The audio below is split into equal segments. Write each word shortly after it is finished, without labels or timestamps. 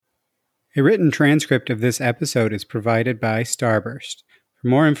A written transcript of this episode is provided by Starburst. For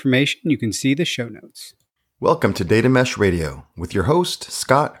more information, you can see the show notes. Welcome to Data Mesh Radio with your host,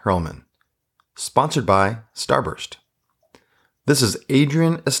 Scott Hurlman. Sponsored by Starburst. This is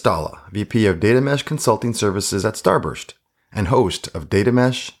Adrian Estala, VP of Data Mesh Consulting Services at Starburst and host of Data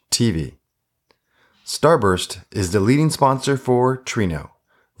Mesh TV. Starburst is the leading sponsor for Trino,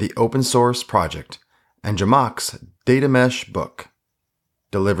 the open source project, and Jamak's Data Mesh book,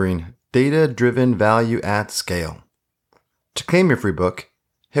 delivering data-driven value at scale. To claim your free book,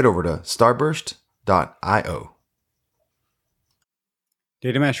 head over to starburst.io.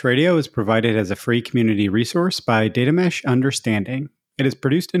 Data Mesh Radio is provided as a free community resource by Data Mesh Understanding. It is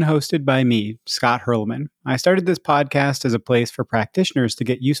produced and hosted by me, Scott Hurlman. I started this podcast as a place for practitioners to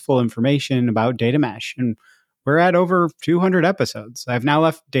get useful information about data mesh, and we're at over 200 episodes. I've now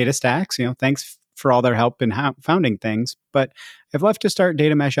left DataStax, thanks for all their help in founding things, but I've left to start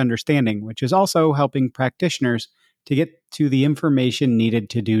Data Mesh Understanding, which is also helping practitioners to get to the information needed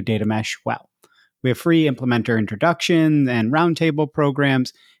to do data mesh well. We have free implementer introduction and roundtable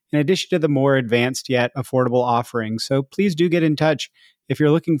programs, in addition to the more advanced yet affordable offerings. So please do get in touch if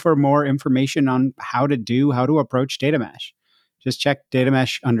you're looking for more information on how to approach data mesh. Just check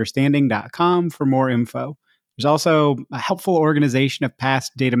datameshunderstanding.com for more info. There's also a helpful organization of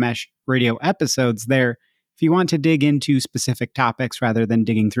past Data Mesh Radio episodes there if you want to dig into specific topics rather than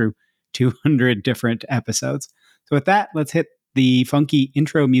digging through 200 different episodes. So with that, let's hit the funky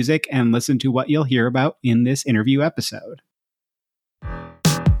intro music and listen to what you'll hear about in this interview episode.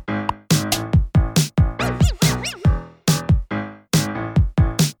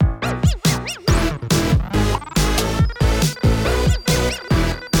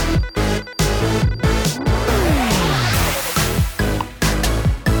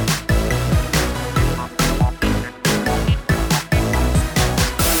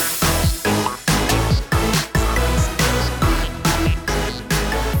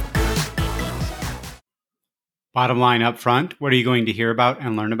 Bottom line up front, what are you going to hear about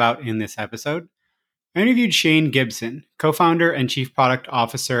and learn about in this episode? I interviewed Shane Gibson, co-founder and chief product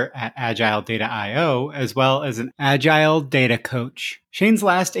officer at Agile Data I/O, as well as an Agile data coach. Shane's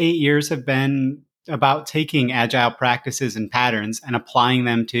last 8 years have been about taking Agile practices and patterns and applying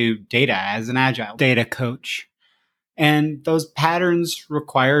them to data as an Agile data coach. And those patterns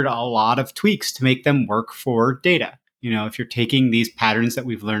required a lot of tweaks to make them work for data. If you're taking these patterns that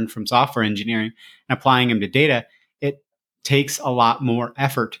we've learned from software engineering and applying them to data, it takes a lot more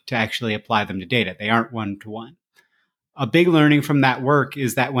effort to actually apply them to data. They aren't one-to-one. A big learning from that work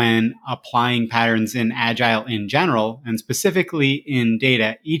is that when applying patterns in Agile in general, and specifically in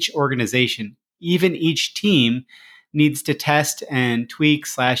data, each organization, even each team, needs to test and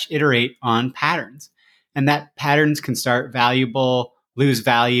tweak/iterate on patterns. And that patterns can start valuable, lose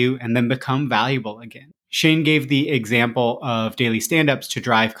value, and then become valuable again. Shane gave the example of daily stand-ups to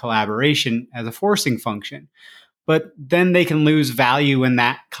drive collaboration as a forcing function, but then they can lose value when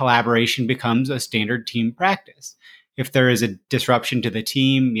that collaboration becomes a standard team practice. If there is a disruption to the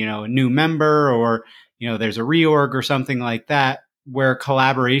team, a new member, or there's a reorg or something like that, where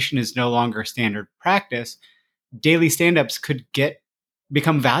collaboration is no longer standard practice, daily stand-ups could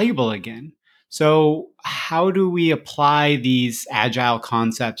become valuable again. So how do we apply these Agile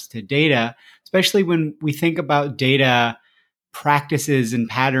concepts to data, especially when we think about data practices and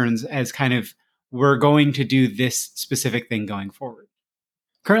patterns as kind of, we're going to do this specific thing going forward?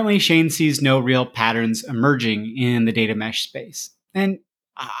 Currently, Shane sees no real patterns emerging in the data mesh space. And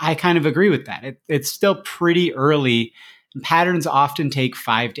I kind of agree with that. It's still pretty early. And patterns often take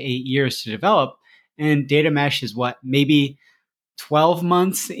 5 to 8 years to develop. And data mesh is maybe 12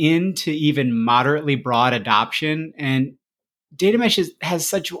 months into even moderately broad adoption. And data mesh has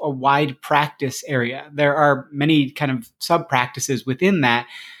such a wide practice area. There are many kind of sub-practices within that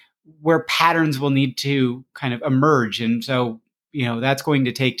where patterns will need to kind of emerge. And so, that's going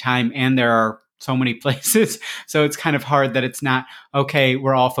to take time, and there are so many places. So it's kind of hard that it's not, okay,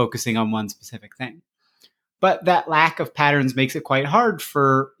 we're all focusing on one specific thing. But that lack of patterns makes it quite hard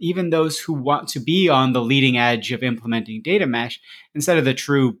for even those who want to be on the leading edge of implementing data mesh instead of the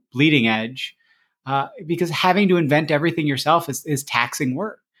true bleeding edge, because having to invent everything yourself is taxing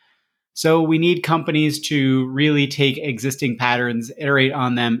work. So we need companies to really take existing patterns, iterate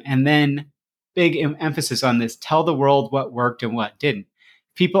on them, and then, big emphasis on this, tell the world what worked and what didn't.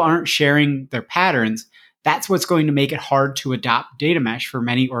 If people aren't sharing their patterns, that's what's going to make it hard to adopt data mesh for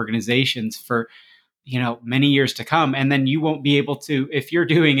many organizations for many years to come. And then you won't be able to, if you're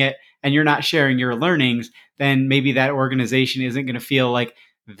doing it and you're not sharing your learnings, then maybe that organization isn't going to feel like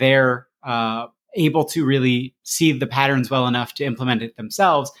their able to really see the patterns well enough to implement it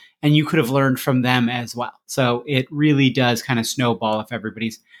themselves, and you could have learned from them as well. So it really does kind of snowball if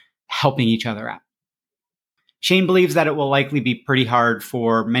everybody's helping each other out. Shane believes that it will likely be pretty hard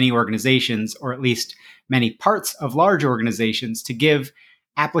for many organizations, or at least many parts of large organizations, to give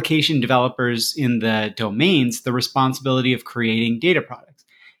application developers in the domains the responsibility of creating data products.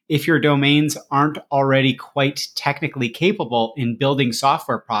 If your domains aren't already quite technically capable in building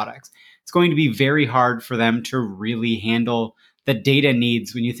software products, it's going to be very hard for them to really handle the data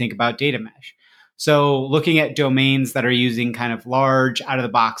needs when you think about data mesh. So looking at domains that are using kind of large out of the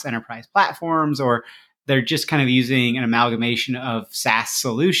box enterprise platforms, or they're just kind of using an amalgamation of SaaS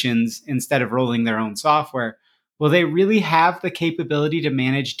solutions instead of rolling their own software, will they really have the capability to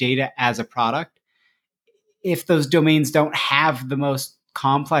manage data as a product? If those domains don't have the most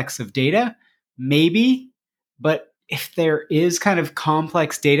complex of data, maybe. But if there is kind of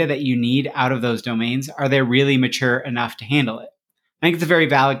complex data that you need out of those domains, are they really mature enough to handle it? I think it's a very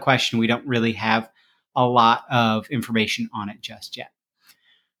valid question. We don't really have a lot of information on it just yet.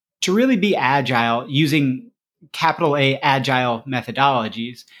 To really be agile using capital A agile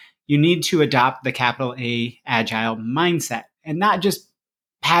methodologies, you need to adopt the capital A agile mindset and not just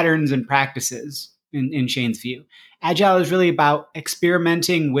patterns and practices in Shane's view. Agile is really about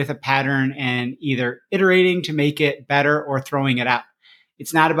experimenting with a pattern and either iterating to make it better or throwing it out.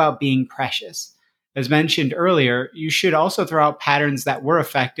 It's not about being precious. As mentioned earlier, you should also throw out patterns that were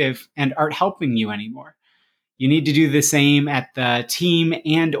effective and aren't helping you anymore. You need to do the same at the team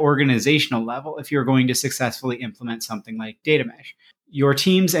and organizational level if you're going to successfully implement something like data mesh. Your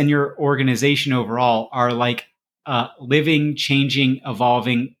teams and your organization overall are like living, changing,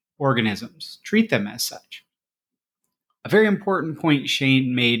 evolving organisms. Treat them as such. A very important point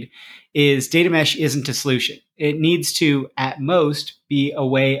Shane made is data mesh isn't a solution. It needs to, at most, be a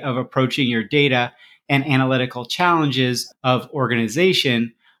way of approaching your data and analytical challenges of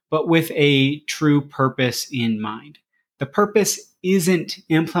organization, but with a true purpose in mind. The purpose isn't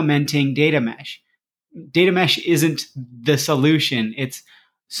implementing data mesh. Data mesh isn't the solution. It's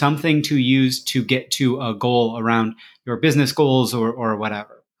something to use to get to a goal around your business goals or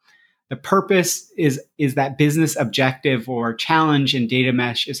whatever. The purpose is that business objective or challenge, and data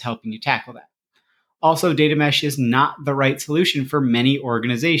mesh is helping you tackle that. Also, data mesh is not the right solution for many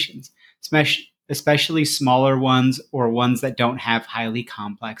organizations, especially smaller ones or ones that don't have highly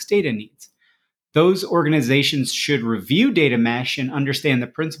complex data needs. Those organizations should review data mesh and understand the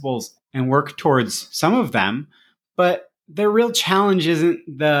principles and work towards some of them, but their real challenge isn't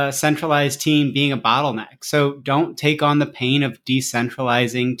the centralized team being a bottleneck. So don't take on the pain of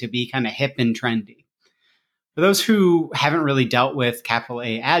decentralizing to be kind of hip and trendy. For those who haven't really dealt with capital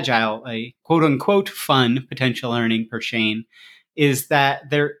A Agile, a quote unquote fun potential learning per Shane is that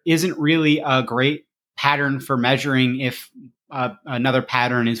there isn't really a great pattern for measuring if another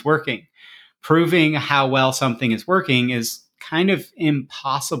pattern is working. Proving how well something is working is kind of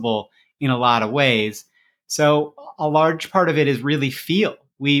impossible in a lot of ways. So a large part of it is really feel.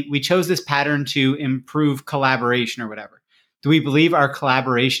 We chose this pattern to improve collaboration or whatever. Do we believe our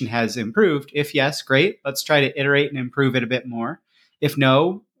collaboration has improved? If yes, great. Let's try to iterate and improve it a bit more. If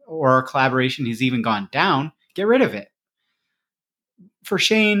no, or our collaboration has even gone down, get rid of it. For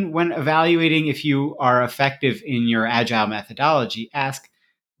Shane, when evaluating if you are effective in your agile methodology, ask,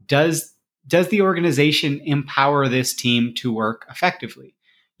 does the organization empower this team to work effectively?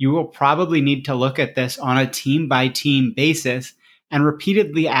 You will probably need to look at this on a team by team basis and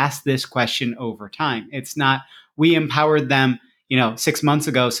repeatedly ask this question over time. It's not, we empowered them, 6 months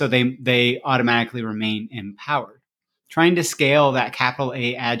ago, so they automatically remain empowered. Trying to scale that capital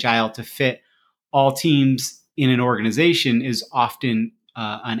A agile to fit all teams in an organization is often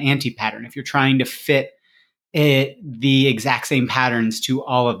an anti-pattern. If you're trying to fit the exact same patterns to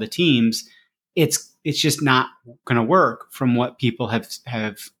all of the teams, it's just not going to work from what people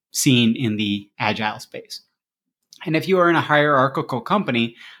have seen in the agile space. And if you are in a hierarchical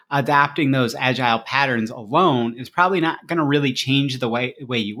company, adapting those agile patterns alone is probably not going to really change the way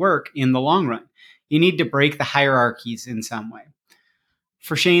you work in the long run. You need to break the hierarchies in some way.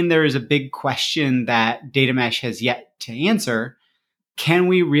 For Shane, there is a big question that data mesh has yet to answer. Can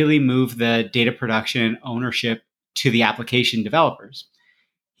we really move the data production and ownership to the application developers?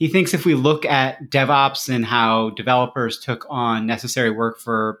 He thinks if we look at DevOps and how developers took on necessary work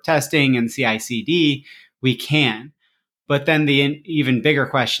for testing and CI/CD, we can. But then the even bigger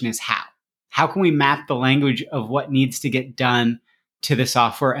question is how? How can we map the language of what needs to get done to the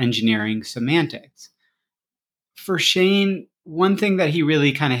software engineering semantics? For Shane, one thing that he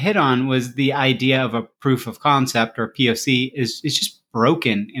really kind of hit on was the idea of a proof of concept, or POC, is just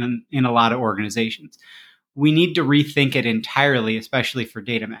broken in a lot of organizations. We need to rethink it entirely, especially for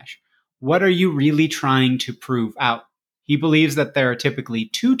data mesh. What are you really trying to prove out? He believes that there are typically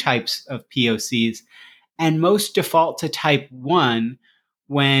two types of POCs, and most default to type 1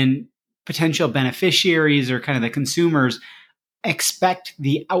 when potential beneficiaries or kind of the consumers expect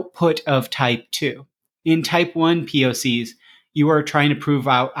the output of type 2. In type 1 POCs, you are trying to prove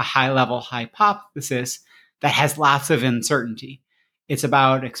out a high level hypothesis that has lots of uncertainty. It's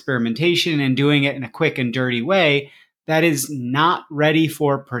about experimentation and doing it in a quick and dirty way that is not ready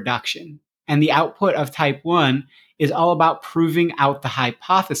for production. And the output of type 1 is all about proving out the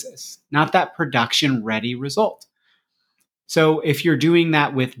hypothesis, not that production ready result. So if you're doing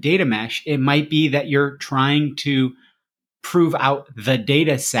that with data mesh, it might be that you're trying to prove out the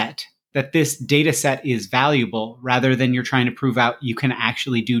data set, that this data set is valuable, rather than you're trying to prove out you can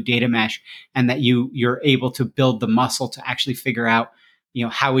actually do data mesh and that you're able to build the muscle to actually figure out,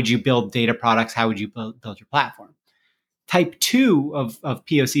 how would you build data products? How would you build your platform? Type 2 of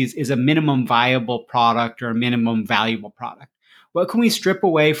POCs is a minimum viable product or a minimum valuable product. What can we strip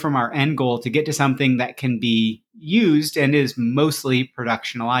away from our end goal to get to something that can be used and is mostly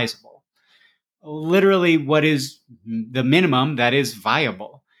productionalizable? Literally, what is the minimum that is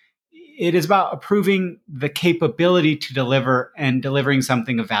viable? It is about approving the capability to deliver and delivering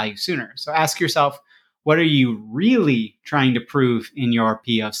something of value sooner. So ask yourself, what are you really trying to prove in your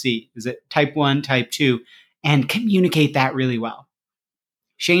POC? Is it type 1, type 2? And communicate that really well.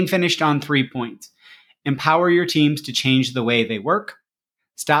 Shane finished on 3 points. Empower your teams to change the way they work.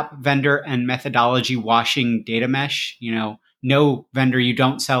 Stop vendor and methodology washing data mesh. No vendor, you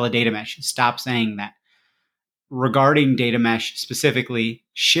don't sell a data mesh. Stop saying that. Regarding data mesh specifically,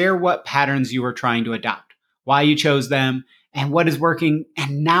 share what patterns you are trying to adopt, why you chose them, and what is working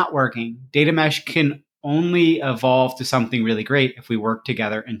and not working. Data mesh can only evolve to something really great if we work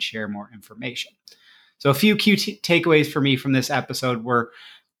together and share more information. So a few key takeaways for me from this episode were: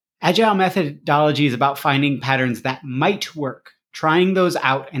 agile methodology is about finding patterns that might work, trying those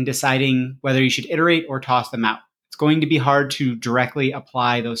out and deciding whether you should iterate or toss them out. It's going to be hard to directly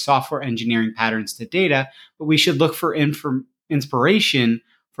apply those software engineering patterns to data, but we should look for inspiration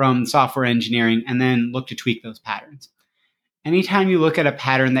from software engineering and then look to tweak those patterns. Anytime you look at a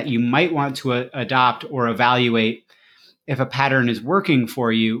pattern that you might want to adopt or evaluate, if a pattern is working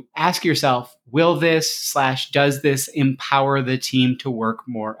for you, ask yourself, will this/does this empower the team to work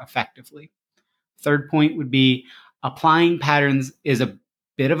more effectively? Third point would be, applying patterns is a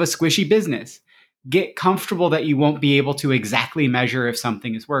bit of a squishy business. Get comfortable that you won't be able to exactly measure if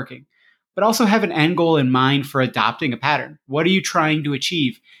something is working, but also have an end goal in mind for adopting a pattern. What are you trying to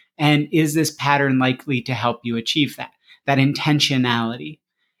achieve? And is this pattern likely to help you achieve that intentionality?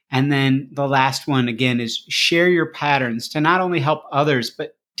 And then the last one, again, is share your patterns to not only help others,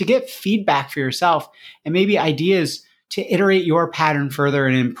 but to get feedback for yourself and maybe ideas to iterate your pattern further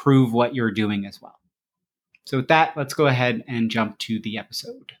and improve what you're doing as well. So with that, let's go ahead and jump to the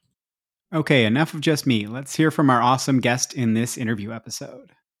episode. Okay, enough of just me. Let's hear from our awesome guest in this interview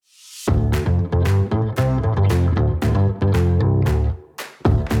episode.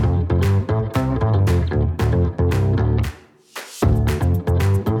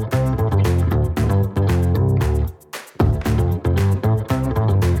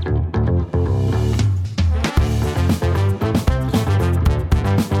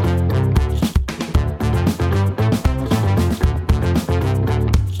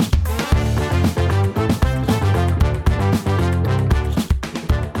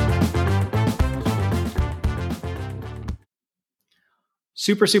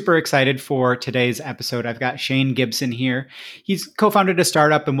 Super excited for today's episode. I've got Shane Gibson here. He's co-founded a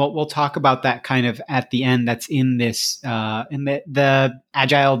startup, and we'll talk about that kind of at the end. That's in this in the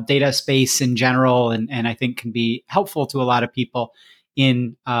agile data space in general, and I think can be helpful to a lot of people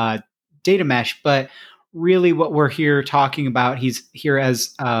in data mesh. But really, what we're here talking about, he's here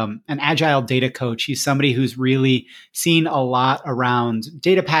as an agile data coach. He's somebody who's really seen a lot around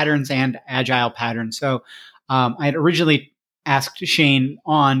data patterns and agile patterns. So I had originally asked Shane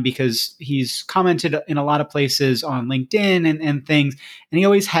on because he's commented in a lot of places on LinkedIn and things, and he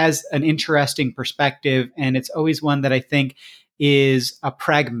always has an interesting perspective, and it's always one that I think is a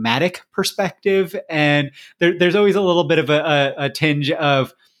pragmatic perspective, and there's always a little bit of a tinge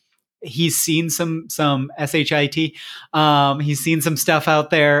of he's seen some shit. He's seen some stuff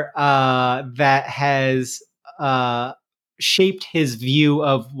out there that has shaped his view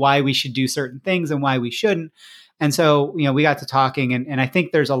of why we should do certain things and why we shouldn't. And so, we got to talking, and I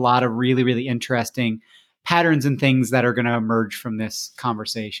think there's a lot of really, really interesting patterns and things that are going to emerge from this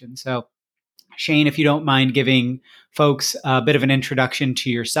conversation. So Shane, if you don't mind giving folks a bit of an introduction to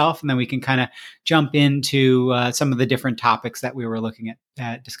yourself, and then we can kind of jump into some of the different topics that we were looking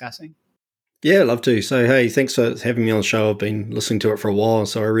at discussing. Yeah, love to. So, hey, thanks for having me on the show. I've been listening to it for a while,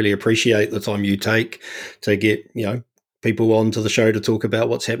 so I really appreciate the time you take to get, people onto the show to talk about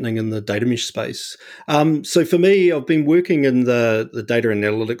what's happening in the data mesh space. So for me, I've been working in the data and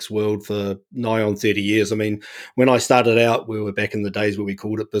analytics world for nigh on 30 years. I mean, when I started out, we were back in the days where we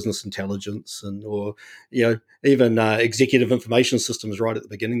called it business intelligence or even executive information systems right at the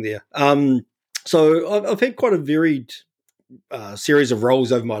beginning there. So I've had quite a varied series of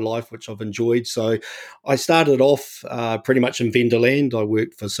roles over my life, which I've enjoyed. So I started off pretty much in vendor land. I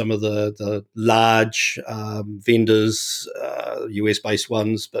worked for some of the large vendors, US-based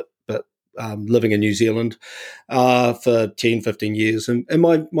ones, but living in New Zealand for 10, 15 years. And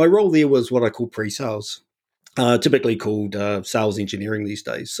my role there was what I call pre-sales. Typically called sales engineering these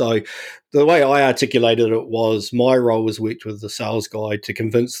days. So the way I articulated it was my role was worked with the sales guy to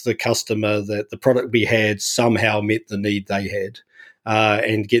convince the customer that the product we had somehow met the need they had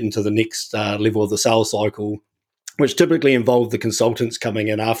and get into the next level of the sales cycle, which typically involved the consultants coming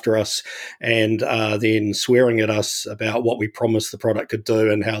in after us and then swearing at us about what we promised the product could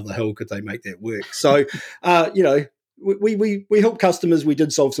do and how the hell could they make that work. So, we helped customers. We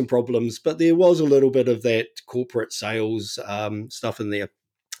did solve some problems, but there was a little bit of that corporate sales stuff in there.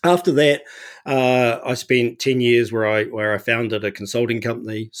 After that, I spent 10 years where I founded a consulting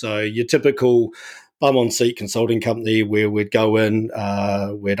company. So your typical bum on seat consulting company where we'd go in,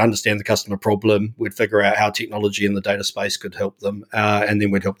 we'd understand the customer problem, we'd figure out how technology in the data space could help them, and then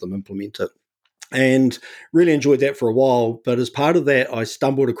we'd help them implement it. And really enjoyed that for a while. But as part of that, I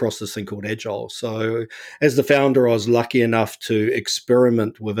stumbled across this thing called Agile. So as the founder, I was lucky enough to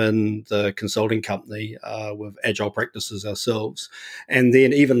experiment within the consulting company with Agile practices ourselves. And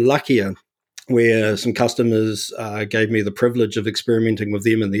then even luckier, where some customers gave me the privilege of experimenting with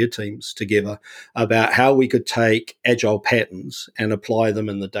them and their teams together about how we could take Agile patterns and apply them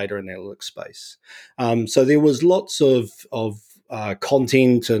in the data analytics space. So there was lots of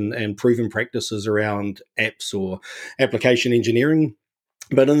content and proven practices around apps or application engineering.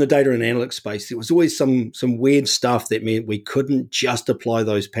 But in the data and analytics space, there was always some weird stuff that meant we couldn't just apply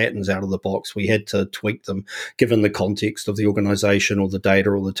those patterns out of the box. We had to tweak them given the context of the organization or the data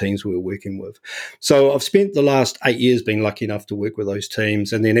or the teams we were working with. So I've spent the last 8 years being lucky enough to work with those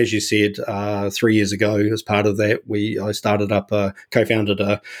teams. And then, as you said, 3 years ago, as part of that, I started up, co-founded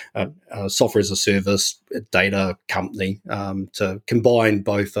a software as a service data company to combine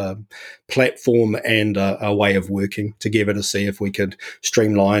both a platform and a way of working together to see if we could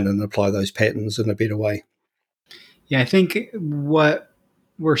streamline and apply those patterns in a better way. Yeah, I think what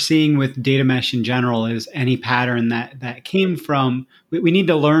we're seeing with data mesh in general is any pattern that came from, we need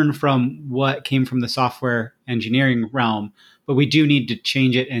to learn from what came from the software engineering realm, but we do need to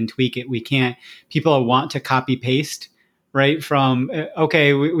change it and tweak it. We can't, people want to copy paste, right? From,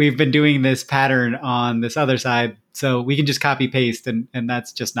 okay, we've been doing this pattern on this other side, so we can just copy paste and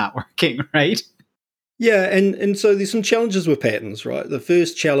that's just not working, right? Yeah, and so there's some challenges with patterns, right? The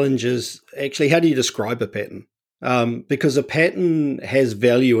first challenge is actually how do you describe a pattern? Because a pattern has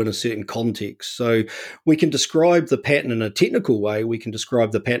value in a certain context. So we can describe the pattern in a technical way, we can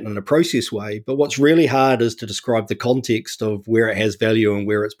describe the pattern in a process way, but what's really hard is to describe the context of where it has value and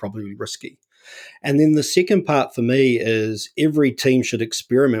where it's probably risky. And then the second part for me is every team should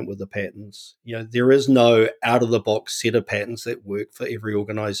experiment with the patterns. There is no out of the box set of patterns that work for every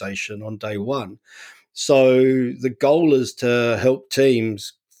organization on day one. So the goal is to help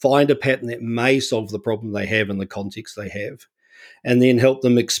teams find a pattern that may solve the problem they have in the context they have, and then help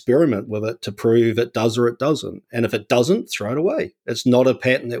them experiment with it to prove it does or it doesn't. And if it doesn't, throw it away. It's not a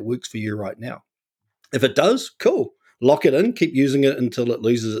pattern that works for you right now. If it does, cool. Lock it in, keep using it until it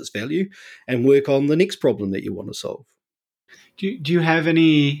loses its value, and work on the next problem that you want to solve. Do you have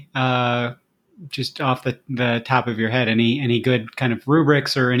any, just off the top of your head, any good kind of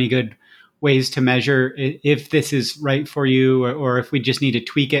rubrics or any good ways to measure if this is right for you, or if we just need to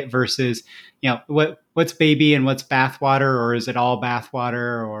tweak it versus, what's baby and what's bathwater, or is it all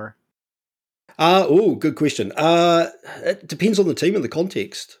bathwater, or? Good question. It depends on the team and the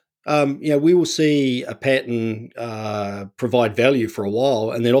context. We will see a pattern provide value for a while,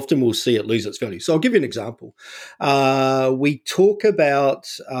 and then often we'll see it lose its value. So I'll give you an example. We talk about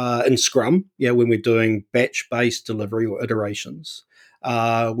in Scrum, when we're doing batch-based delivery or iterations,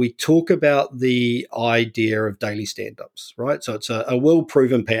 we talk about the idea of daily stand-ups, right? So it's a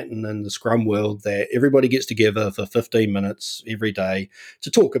well-proven pattern in the Scrum world that everybody gets together for 15 minutes every day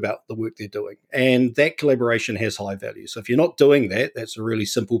to talk about the work they're doing. And that collaboration has high value. So if you're not doing that, that's a really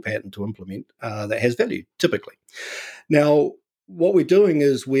simple pattern to implement that has value, typically. Now, what we're doing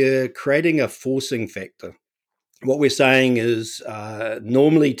is we're creating a forcing factor. What we're saying is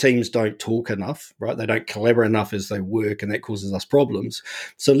normally teams don't talk enough, right? They don't collaborate enough as they work, and that causes us problems.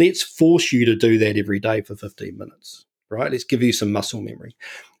 So let's force you to do that every day for 15 minutes, right? Let's give you some muscle memory.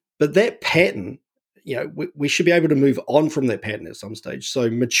 But that pattern, we should be able to move on from that pattern at some stage.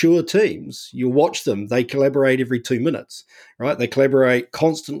 So mature teams, you watch them, they collaborate every 2 minutes, right? They collaborate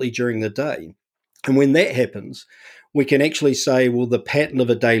constantly during the day. And when that happens, we can actually say, well, the pattern of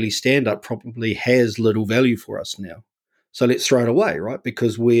a daily stand-up probably has little value for us now. So let's throw it away, right?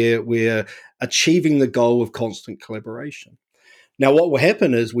 Because we're achieving the goal of constant collaboration. Now, what will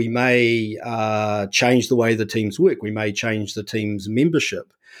happen is we may change the way the teams work. We may change the team's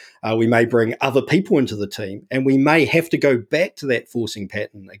membership. We may bring other people into the team, and we may have to go back to that forcing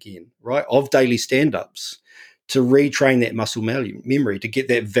pattern again, right, of daily stand-ups to retrain that muscle memory, to get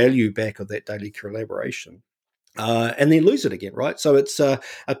that value back of that daily collaboration. And then lose it again, right? So it's a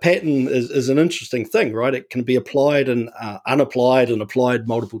pattern is an interesting thing, right? It can be applied and unapplied and applied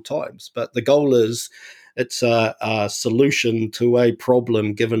multiple times. But the goal is it's a solution to a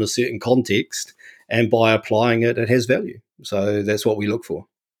problem given a certain context, and by applying it, it has value. So that's what we look for.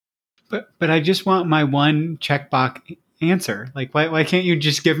 But I just want my one checkbox answer. Like, why can't you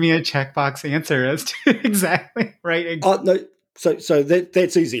just give me a checkbox answer as to exactly right? No. So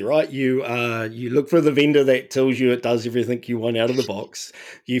that's easy, right? You look for the vendor that tells you it does everything you want out of the box.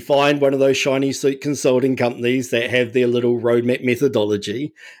 You find one of those shiny suit consulting companies that have their little roadmap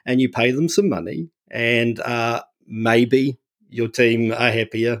methodology, and you pay them some money, and maybe your team are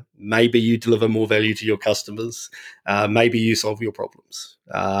happier. Maybe you deliver more value to your customers. Maybe you solve your problems.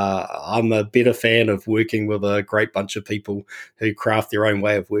 I'm a better fan of working with a great bunch of people who craft their own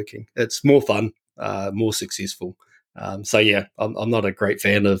way of working. It's more fun, more successful. So yeah, I'm not a great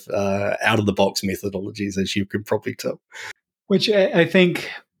fan of out of the box methodologies, as you can probably tell. Which I think,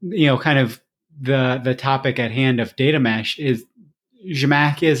 kind of the topic at hand of data mesh is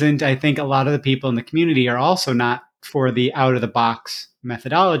Zhamak isn't. I think a lot of the people in the community are also not for the out of the box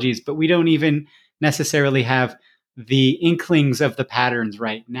methodologies, but we don't even necessarily have the inklings of the patterns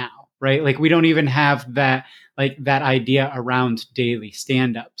right now, right? Like we don't even have that idea around daily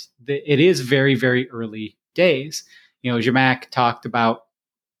stand-ups. It is very, very early days. Zhamak talked about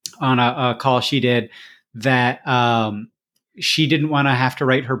on a call she did that she didn't want to have to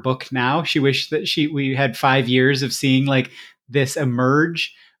write her book now. She wished that we had 5 years of seeing like this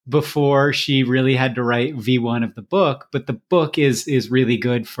emerge before she really had to write V1 of the book. But the book is really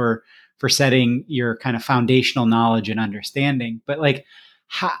good for setting your kind of foundational knowledge and understanding. But like,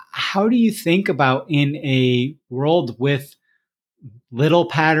 how do you think about in a world with little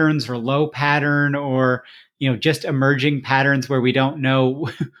patterns or low pattern or just emerging patterns where we don't know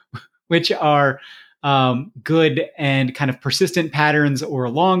which are good and kind of persistent patterns or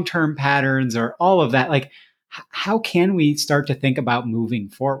long-term patterns or all of that? Like, how can we start to think about moving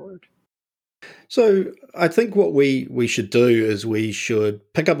forward? So I think what we should do is we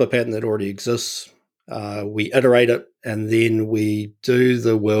should pick up a pattern that already exists. We iterate it, and then we do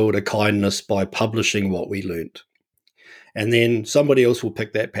the world a kindness by publishing what we learned. And then somebody else will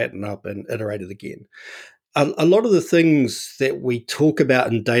pick that pattern up and iterate it again. A lot of the things that we talk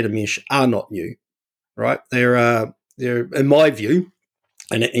about in data mesh are not new, right? They're in my view,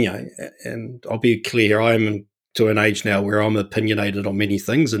 and I'll be clear, I'm to an age now where I'm opinionated on many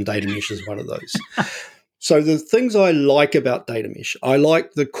things, and data mesh is one of those. So the things I like about data mesh, I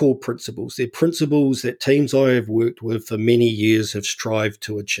like the core principles. They're principles that teams I have worked with for many years have strived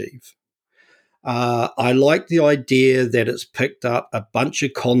to achieve. I like the idea that it's picked up a bunch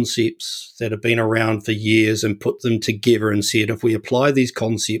of concepts that have been around for years and put them together and said, if we apply these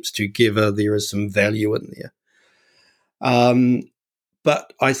concepts together, there is some value in there.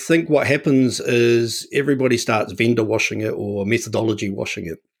 But I think what happens is everybody starts vendor washing it or methodology washing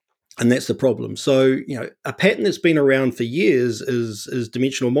it. And that's the problem. So, a pattern that's been around for years is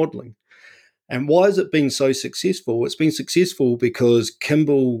dimensional modeling. And why has it been so successful? It's been successful because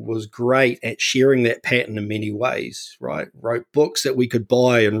Kimball was great at sharing that pattern in many ways, right? Wrote books that we could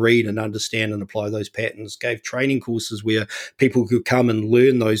buy and read and understand and apply those patterns, gave training courses where people could come and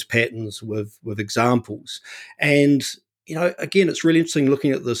learn those patterns with examples. And, again, it's really interesting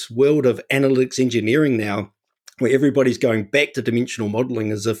looking at this world of analytics engineering now, where everybody's going back to dimensional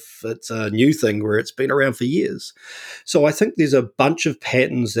modeling as if it's a new thing where it's been around for years. So I think there's a bunch of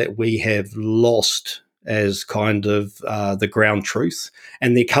patterns that we have lost as kind of the ground truth,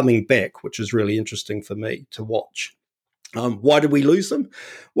 and they're coming back, which is really interesting for me to watch. Why did we lose them?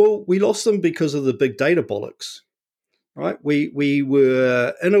 Well, we lost them because of the big data bollocks. Right, we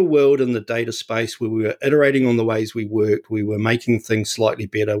were in a world in the data space where we were iterating on the ways we worked. We were making things slightly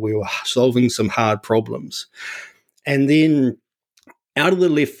better. We were solving some hard problems. And then out of the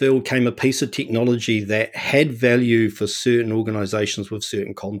left field came a piece of technology that had value for certain organizations with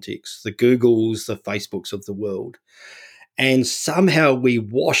certain contexts, the Googles, the Facebooks of the world. And somehow we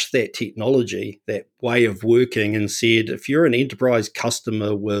washed that technology, that way of working, and said, if you're an enterprise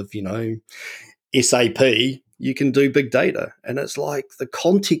customer with, SAP, you can do big data. And it's like the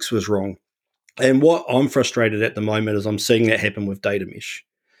context was wrong. And what I'm frustrated at the moment is I'm seeing that happen with data mesh.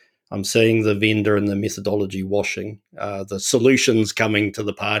 I'm seeing the vendor and the methodology washing, the solutions coming to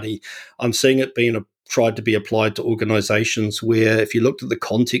the party. I'm seeing it being tried to be applied to organizations where if you looked at the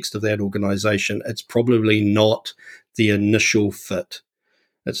context of that organization, it's probably not the initial fit.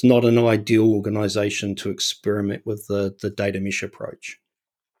 It's not an ideal organization to experiment with the data mesh approach.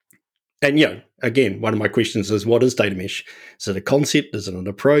 And, again, one of my questions is, what is data mesh? Is it a concept? Is it an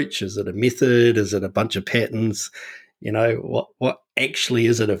approach? Is it a method? Is it a bunch of patterns? What actually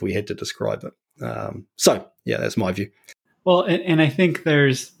is it if we had to describe it? That's my view. Well, and I think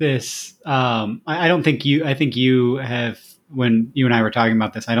there's this, I don't think I think you have, when you and I were talking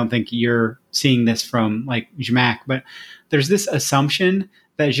about this, I don't think you're seeing this from like Zhamak, but there's this assumption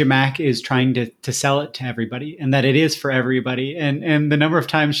that Zhamak is trying to sell it to everybody and that it is for everybody. And the number of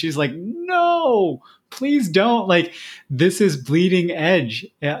times she's like, no, please don't. Like, this is bleeding edge.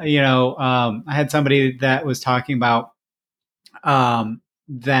 I had somebody that was talking about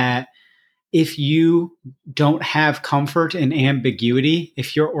that if you don't have comfort in ambiguity,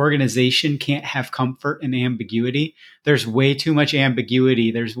 if your organization can't have comfort in ambiguity, there's way too much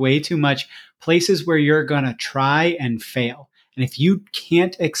ambiguity. There's way too much places where you're going to try and fail. And if you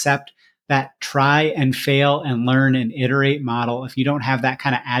can't accept that try and fail and learn and iterate model, if you don't have that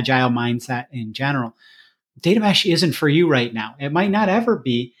kind of agile mindset in general, data mesh isn't for you right now. It might not ever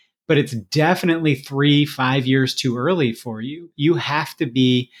be, but it's definitely 3-5 years too early for you. You have to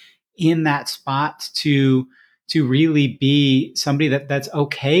be in that spot to really be somebody that's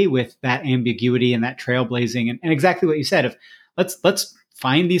okay with that ambiguity and that trailblazing and exactly what you said. If let's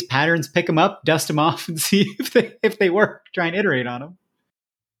find these patterns, pick them up, dust them off, and see if they work. Try and iterate on them.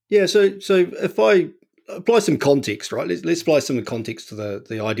 Yeah. So if I apply some context, right? Let's apply some context to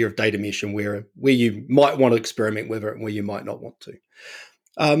the idea of data mesh and where you might want to experiment with it and where you might not want to.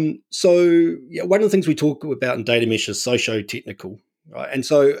 One of the things we talk about in data mesh is socio-technical, right? And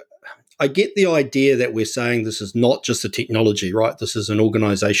so I get the idea that we're saying this is not just a technology, right? This is an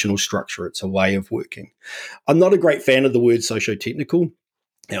organizational structure. It's a way of working. I'm not a great fan of the word socio-technical.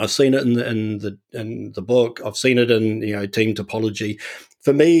 Now, I've seen it in the book. I've seen it in team topology.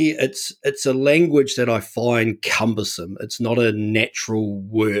 For me, it's a language that I find cumbersome. It's not a natural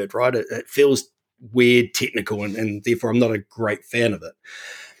word, right? It feels weird, technical, and therefore I'm not a great fan of it.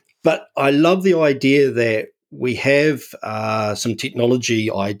 But I love the idea that we have some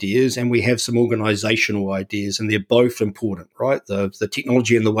technology ideas and we have some organizational ideas, and they're both important, right? The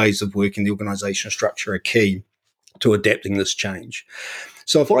technology and the ways of working, the organizational structure are key to adapting this change.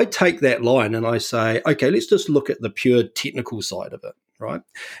 So if I take that line and I say, okay, let's just look at the pure technical side of it, right?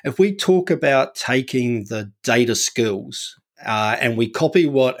 If we talk about taking the data skills and we copy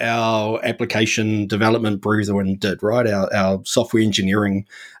what our application development brethren did, right? Our software engineering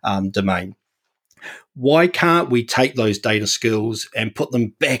domain. Why can't we take those data skills and put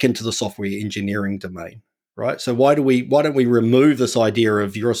them back into the software engineering domain, right? So why don't we remove this idea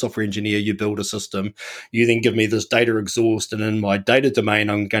of you're a software engineer, you build a system, you then give me this data exhaust, and in my data domain,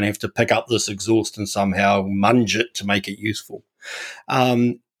 I'm going to have to pick up this exhaust and somehow munge it to make it useful.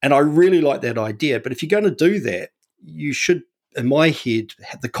 And I really like that idea. But if you're going to do that, you should, in my head,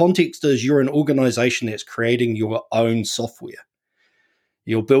 the context is you're an organization that's creating your own software.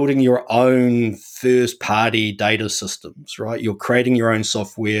 You're building your own first-party data systems, right? You're creating your own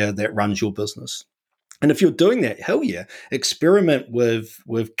software that runs your business. And if you're doing that, hell yeah, experiment with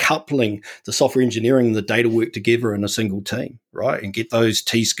coupling the software engineering and the data work together in a single team, right? And get those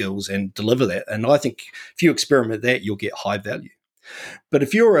T skills and deliver that. And I think if you experiment that, you'll get high value. But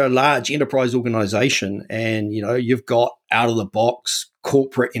if you're a large enterprise organization and you've got out-of-the-box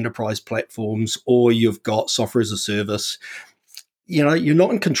corporate enterprise platforms, or you've got software as a service, you're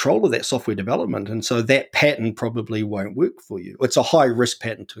not in control of that software development. And so that pattern probably won't work for you. It's a high risk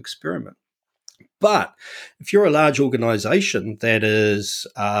pattern to experiment. But if you're a large organization that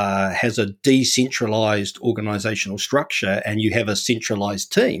has a decentralized organizational structure and you have a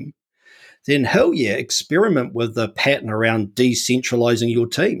centralized team, then hell yeah, experiment with the pattern around decentralizing your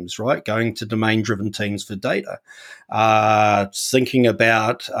teams, right? Going to domain-driven teams for data. Thinking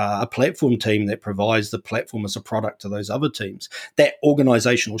about a platform team that provides the platform as a product to those other teams. That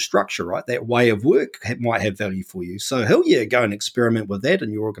organizational structure, right? That way of work might have value for you. So hell yeah, go and experiment with that in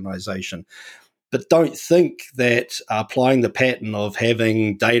your organization. But don't think that applying the pattern of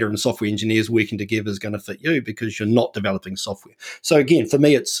having data and software engineers working together is going to fit you, because you're not developing software. So again, for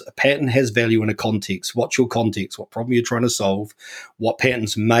me, it's a pattern has value in a context. What's your context? What problem you're trying to solve? What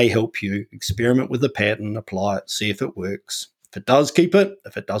patterns may help you? Experiment with the pattern, apply it, see if it works. If it does, keep it.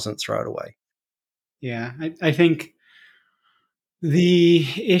 If it doesn't, throw it away. Yeah, I think the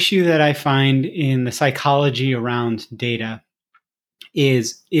issue that I find in the psychology around data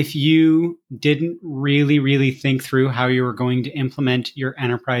is if you didn't really think through how you were going to implement your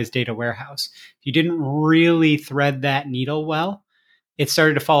enterprise data warehouse, if you didn't really thread that needle well, it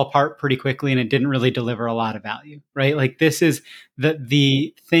started to fall apart pretty quickly and it didn't really deliver a lot of value, right? Like this is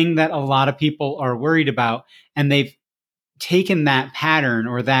the thing that a lot of people are worried about, and they've taken that pattern,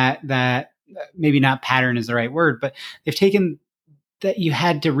 or that maybe not pattern is the right word, but they've taken that you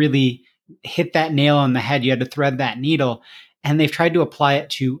had to really hit that nail on the head. You had to thread that needle, and they've tried to apply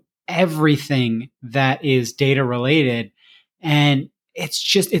it to everything that is data related. And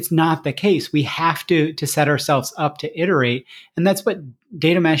it's not the case. We have to set ourselves up to iterate. And that's what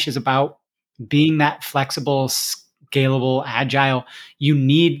data mesh is about, being that flexible, scalable, agile. You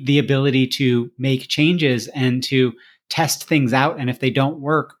need the ability to make changes and to test things out. And if they don't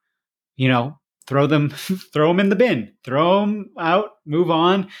work, throw them throw them in the bin, throw them out, move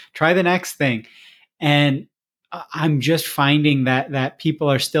on, try the next thing. And I'm just finding that people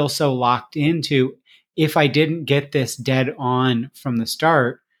are still so locked into, if I didn't get this dead on from the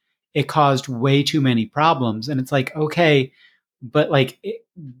start, it caused way too many problems. And it's like, okay, but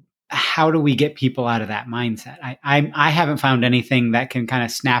how do we get people out of that mindset? I haven't found anything that can kind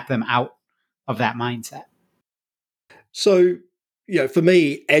of snap them out of that mindset. So, for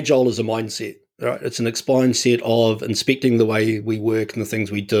me, agile is a mindset. Right? It's an explained set of inspecting the way we work and the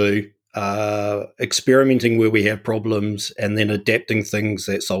things we do, experimenting where we have problems, and then adapting things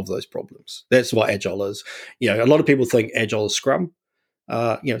that solve those problems. That's what agile is. A lot of people think agile is Scrum.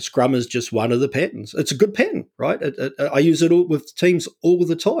 Scrum is just one of the patterns. It's a good pattern, right? I use it with teams all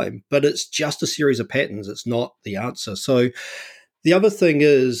the time, but it's just a series of patterns. It's not the answer. So the other thing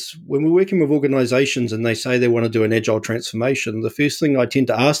is, when we're working with organizations and they say they want to do an agile transformation, the first thing I tend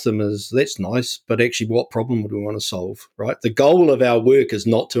to ask them is, that's nice, but actually what problem would we want to solve, right? The goal of our work is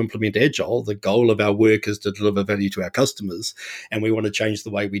not to implement agile. The goal of our work is to deliver value to our customers, and we want to change the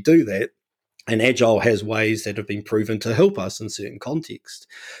way we do that. And agile has ways that have been proven to help us in certain contexts.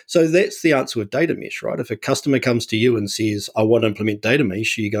 So that's the answer with data mesh, right? If a customer comes to you and says, I want to implement data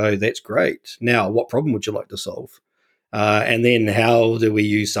mesh, you go, that's great. Now, what problem would you like to solve? And then how do we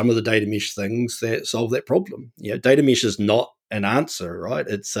use some of the data mesh things that solve that problem? Data mesh is not an answer, right?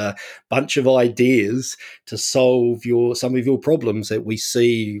 It's a bunch of ideas to solve some of your problems that we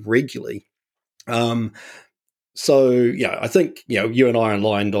see regularly. So I think you and I are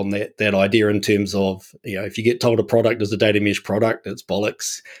aligned on that idea in terms of if you get told a product is a data mesh product, it's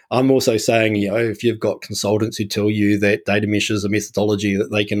bollocks. I'm also saying if you've got consultants who tell you that data mesh is a methodology that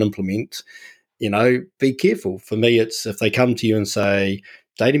they can implement, be careful. For me, it's if they come to you and say,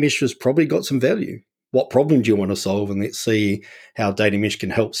 data mesh has probably got some value. What problem do you want to solve? And let's see how data mesh can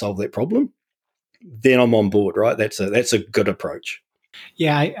help solve that problem. Then I'm on board, right? That's a good approach.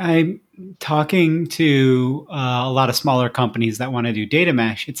 Yeah, I'm talking to a lot of smaller companies that want to do data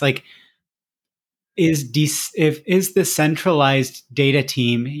mesh. It's like, is the centralized data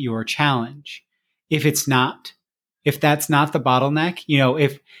team your challenge? If it's not, if that's not the bottleneck,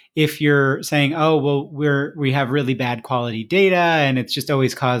 if you're saying, oh well, we have really bad quality data and it's just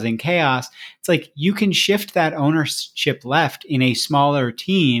always causing chaos, it's like you can shift that ownership left in a smaller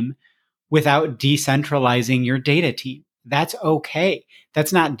team without decentralizing your data team. That's okay.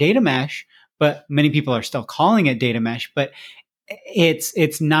 That's not data mesh, but many people are still calling it data mesh, but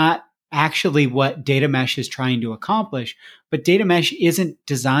it's not actually what data mesh is trying to accomplish. But data mesh isn't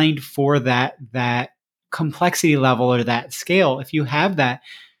designed for that complexity level or that scale. If you have that,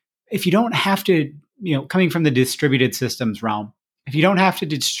 if you don't have to, coming from the distributed systems realm, if you don't have to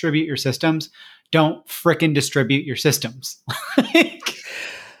distribute your systems, don't fricking distribute your systems.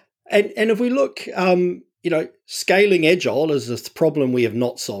 And if we look, scaling agile is a problem we have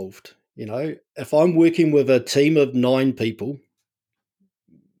not solved. If I'm working with a team of 9 people,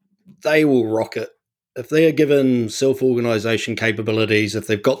 they will rock it. If they are given self-organization capabilities, if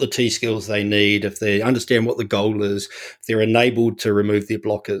they've got the T skills they need, if they understand what the goal is, if they're enabled to remove their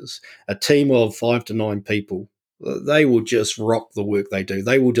blockers, a team of 5 to 9 people, they will just rock the work they do.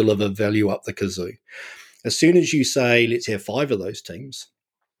 They will deliver value up the kazoo. As soon as you say, let's have 5 of those teams,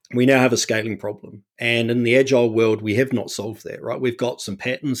 we now have a scaling problem. And in the agile world, we have not solved that, right? We've got some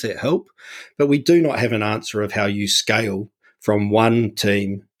patterns that help, but we do not have an answer of how you scale from one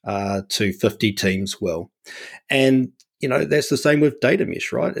team to 50 teams well. And, that's the same with data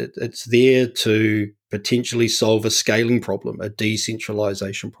mesh, right? It's there to potentially solve a scaling problem, a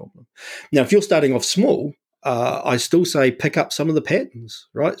decentralization problem. Now, if you're starting off small, I still say pick up some of the patterns,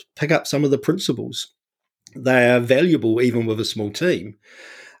 right? Pick up some of the principles. They are valuable even with a small team.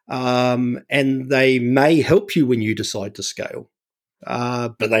 And they may help you when you decide to scale,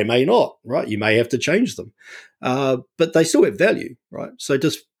 but they may not, right? You may have to change them, but they still have value, right? So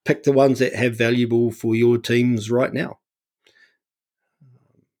just pick the ones that have valuable for your teams right now.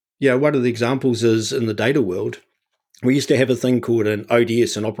 One of the examples is in the data world, we used to have a thing called an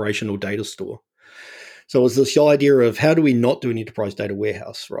ODS, an operational data store. So it was this idea of how do we not do an enterprise data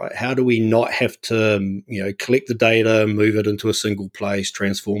warehouse, right? How do we not have to, collect the data, move it into a single place,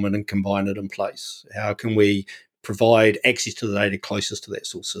 transform it and combine it in place? How can we provide access to the data closest to that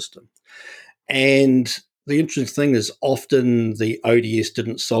source system? And the interesting thing is often the ODS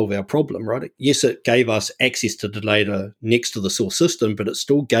didn't solve our problem, right? Yes, it gave us access to the data next to the source system, but it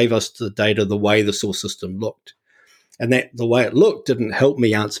still gave us the data the way the source system looked. And that the way it looked didn't help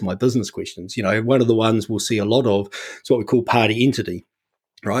me answer my business questions. One of the ones we'll see a lot of is what we call party entity,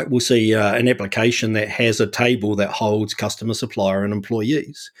 right? We'll see an application that has a table that holds customer, supplier, and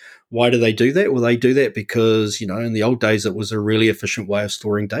employees. Why do they do that? Well, they do that because, in the old days, it was a really efficient way of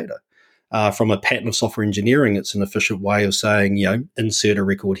storing data. From a pattern of software engineering, it's an efficient way of saying, insert a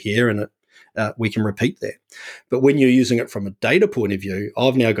record here and we can repeat that. But when you're using it from a data point of view,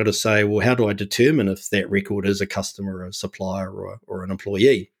 I've now got to say, well, how do I determine if that record is a customer, a supplier, or an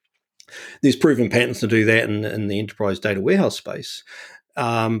employee? There's proven patterns to do that in the enterprise data warehouse space.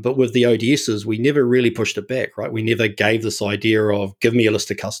 But with the ODSs, we never really pushed it back, right? We never gave this idea of give me a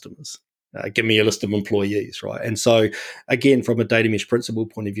list of customers. Give me a list of employees, right? And so, again, from a data mesh principle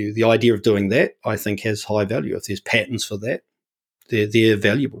point of view, the idea of doing that, I think, has high value. If there's patterns for that, they're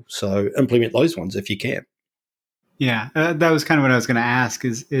valuable. So implement those ones if you can. Yeah, that was kind of what I was going to ask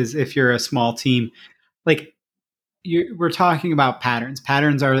is if you're a small team, like we're talking about patterns.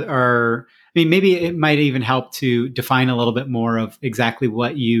 Patterns are, I mean, maybe it might even help to define a little bit more of exactly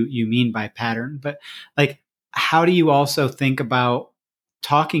what you mean by pattern. But like, how do you also think about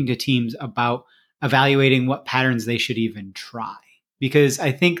talking to teams about evaluating what patterns they should even try? Because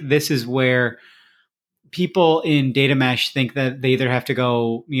I think this is where people in data mesh think that they either have to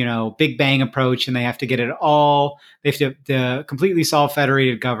go, big bang approach and they have to get it all. They have to completely solve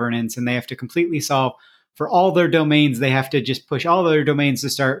federated governance, and they have to completely solve for all their domains. They have to just push all their domains to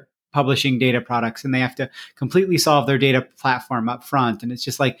start publishing data products, and they have to completely solve their data platform up front. And it's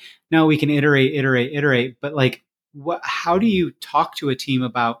just like, no, we can iterate. But like, how do you talk to a team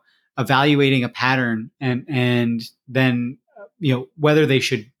about evaluating a pattern and then, whether they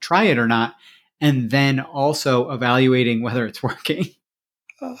should try it or not? And then also evaluating whether it's working.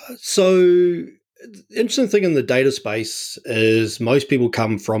 So the interesting thing in the data space is most people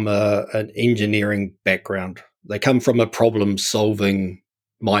come from an engineering background. They come from a problem-solving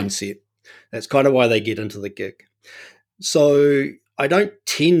mindset. That's kind of why they get into the gig. So I don't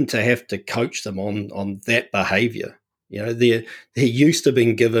tend to have to coach them on that behavior. They're used to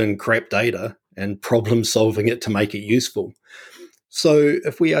being given crap data and problem-solving it to make it useful. So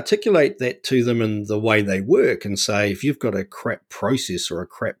if we articulate that to them in the way they work and say, if you've got a crap process or a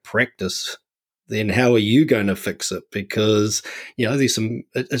crap practice, then how are you going to fix it? Because,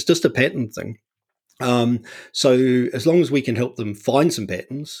 it's just a pattern thing. So as long as we can help them find some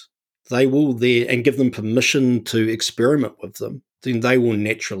patterns, they will there and give them permission to experiment with them, then they will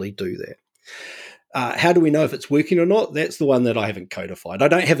naturally do that. How do we know if it's working or not? That's the one that I haven't codified. I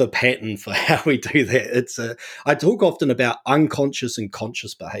don't have a pattern for how we do that. I talk often about unconscious and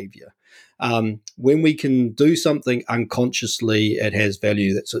conscious behavior. When we can do something unconsciously, it has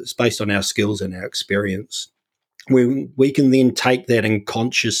value. It's based on our skills and our experience. When we can then take that and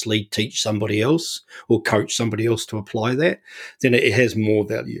consciously teach somebody else or coach somebody else to apply that, then it has more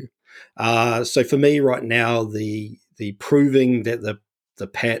value. So for me right now, the proving that the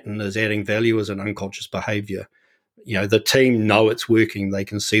pattern is adding value as an unconscious behavior. The team know it's working. They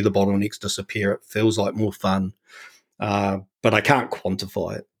can see the bottlenecks disappear. It feels like more fun, but I can't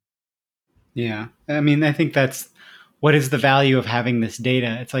quantify it. Yeah. I mean, I think that's what is the value of having this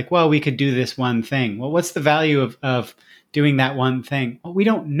data? It's like, well, we could do this one thing. Well, what's the value of doing that one thing? Well, we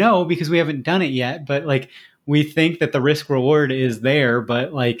don't know because we haven't done it yet, but like we think that the risk reward is there,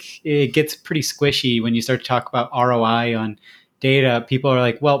 but like it gets pretty squishy when you start to talk about ROI on data. People are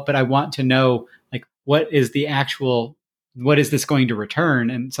like, well, but I want to know like what is the actual, what is this going to return?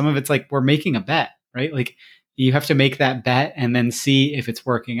 And some of it's like we're making a bet, right? Like you have to make that bet and then see if it's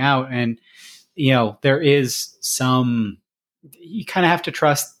working out. And there is some, you kind of have to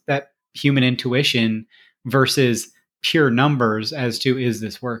trust that human intuition versus pure numbers as to, is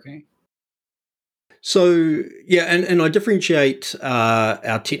this working? So, yeah, and I differentiate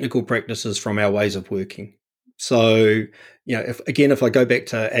our technical practices from our ways of working. So, if I go back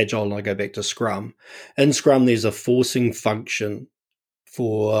to Agile and I go back to Scrum, in Scrum, there's a forcing function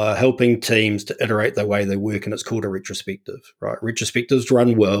for helping teams to iterate the way they work, and it's called a retrospective, right? Retrospectives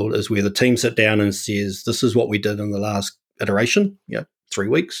run well is where the team sit down and says, this is what we did in the last iteration, 3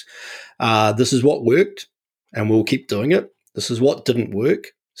 weeks. This is what worked, and we'll keep doing it. This is what didn't work,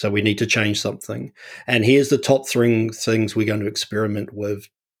 so we need to change something. And here's the top 3 things we're going to experiment with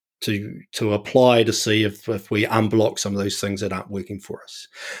to apply to see if we unblock some of those things that aren't working for us.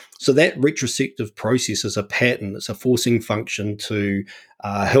 So that retrospective process is a pattern. It's a forcing function to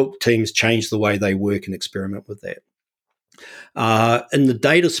help teams change the way they work and experiment with that. In the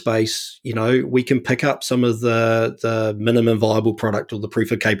data space, we can pick up some of the minimum viable product or the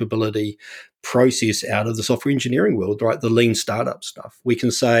proof of capability process out of the software engineering world, right? The lean startup stuff. We can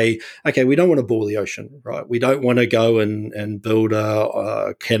say, okay, we don't want to boil the ocean, right? We don't want to go and build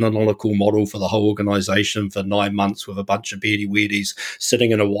a canonical model for the whole organization for 9 months with a bunch of beardy weirdies sitting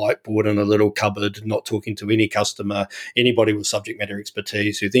in a whiteboard in a little cupboard, not talking to any customer, anybody with subject matter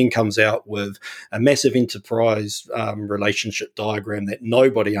expertise, who then comes out with a massive enterprise relationship diagram that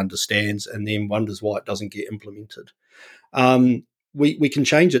nobody understands and then wonders why it doesn't get implemented. We can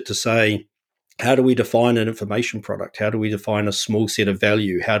change it to say, how do we define an information product? How do we define a small set of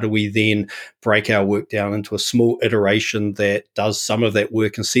value? How do we then break our work down into a small iteration that does some of that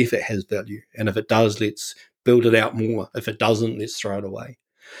work and see if it has value? And if it does, let's build it out more. If it doesn't, let's throw it away.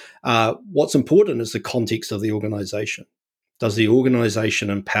 What's important is the context of the organization. Does the organization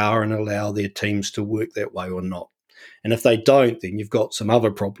empower and allow their teams to work that way or not? And if they don't, then you've got some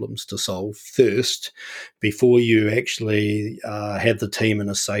other problems to solve first before you actually have the team in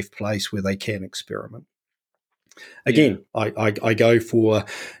a safe place where they can experiment. Again, I go for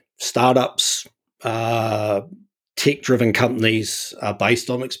startups, tech-driven companies based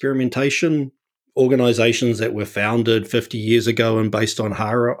on experimentation, organizations that were founded 50 years ago and based on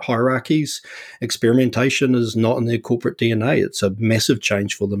hierarchies. Experimentation is not in their corporate DNA. It's a massive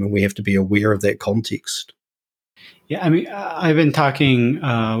change for them, and we have to be aware of that context. Yeah, I mean, I've been talking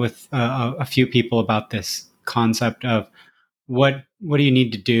with a few people about this concept of what do you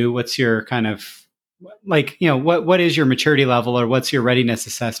need to do? What's your kind of what is your maturity level, or what's your readiness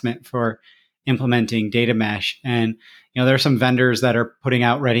assessment for implementing data mesh? And there are some vendors that are putting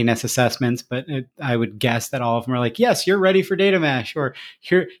out readiness assessments, but I would guess that all of them are like, yes, you're ready for data mesh, or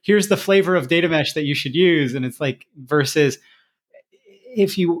here's the flavor of data mesh that you should use. And it's like, versus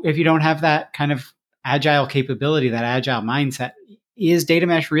if you don't have that kind of agile capability, that agile mindset, is data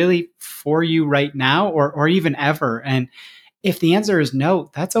mesh really for you right now or even ever? And if the answer is no,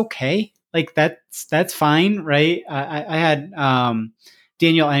 that's okay. Like that's fine, right? I had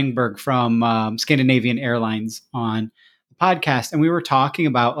Daniel Engberg from Scandinavian Airlines on the podcast, and we were talking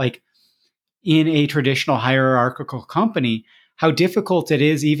about, like, in a traditional hierarchical company, how difficult it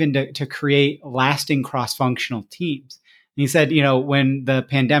is even to create lasting cross-functional teams. And he said, when the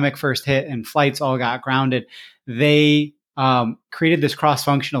pandemic first hit and flights all got grounded, they created this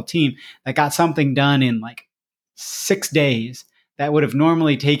cross-functional team that got something done in like 6 days that would have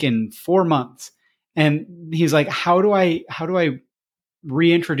normally taken 4 months. And he's like, how do I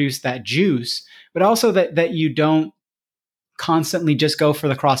reintroduce that juice, but also that you don't constantly just go for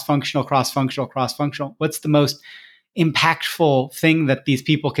the cross-functional. What's the most impactful thing that these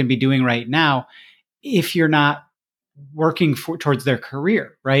people can be doing right now if you're not working towards their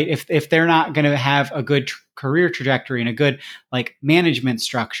career, right? If they're not going to have a good career trajectory and a good management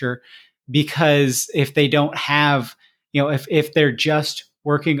structure, because if they don't have, if they're just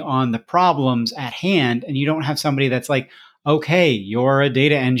working on the problems at hand, and you don't have somebody that's like, okay, you're a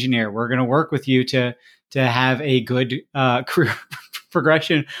data engineer, we're going to work with you to have a good career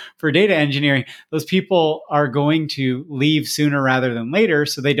progression for data engineering, those people are going to leave sooner rather than later.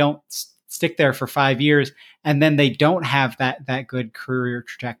 So they don't stick there for 5 years, and then they don't have that good career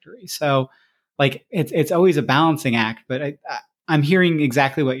trajectory. So it's always a balancing act, but I'm hearing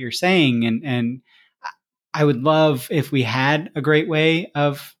exactly what you're saying. And I would love if we had a great way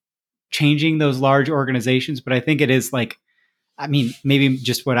of changing those large organizations, but I think it is like, I mean, maybe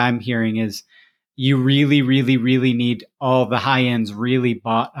just what I'm hearing is you really, really, really need all the high ends really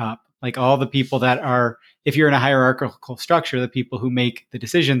bought up. Like all the people that are, if you're in a hierarchical structure, the people who make the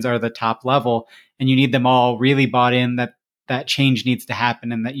decisions are the top level, and you need them all really bought in that that change needs to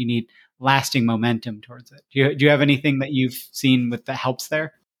happen and that you need lasting momentum towards it. Do you have anything that you've seen with that helps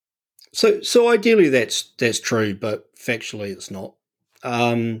there? So ideally that's true, but factually it's not.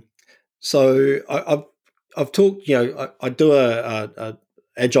 So I've talked, I do a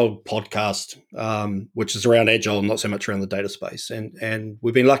agile podcast, which is around agile, not so much around the data space, and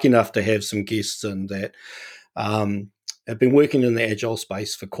we've been lucky enough to have some guests in that have been working in the agile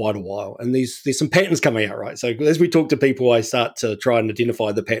space for quite a while, and there's some patterns coming out, right? So as we talk to people, I start to try and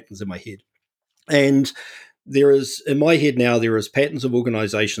identify the patterns in my head, and there is in my head now there is patterns of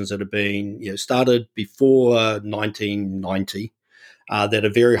organizations that have been started before 1990 that are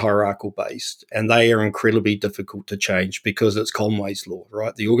very hierarchical based, and they are incredibly difficult to change because it's Conway's law,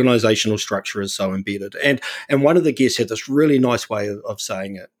 right? The organizational structure is so embedded. And one of the guests had this really nice way of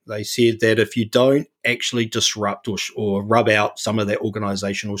saying it. They said that if you don't actually disrupt or rub out some of that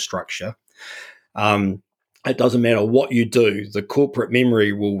organizational structure, it doesn't matter what you do, the corporate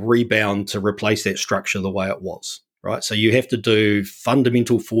memory will rebound to replace that structure the way it was, right? So you have to do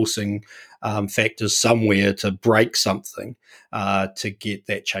fundamental forcing factors somewhere to break something to get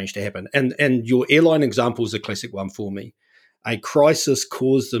that change to happen. And your airline example is a classic one for me. A crisis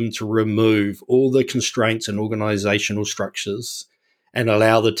caused them to remove all the constraints and organizational structures and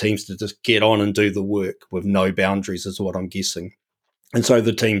allow the teams to just get on and do the work with no boundaries, is what I'm guessing. And so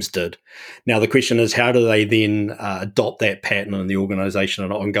the teams did. Now, the question is, how do they then adopt that pattern in the organization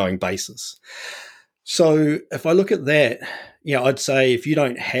on an ongoing basis? So if I look at that, I'd say if you're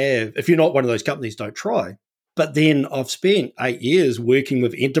not one of those companies, don't try. But then I've spent 8 years working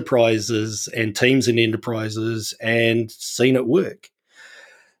with enterprises and teams in enterprises and seen it work.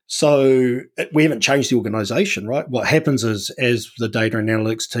 So we haven't changed the organization, right? What happens is as the data and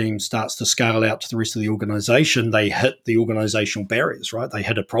analytics team starts to scale out to the rest of the organization, they hit the organizational barriers, right? They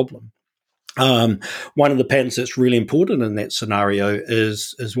hit a problem. One of the patterns that's really important in that scenario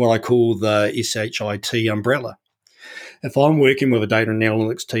is what I call the SHIT umbrella. If I'm working with a data and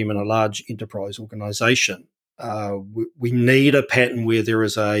analytics team in a large enterprise organization, we need a pattern where there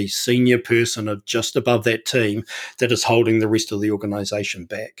is a senior person of just above that team that is holding the rest of the organization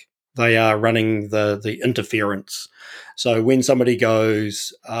back. They are running the interference. So when somebody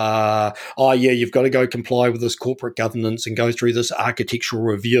goes, you've got to go comply with this corporate governance and go through this architectural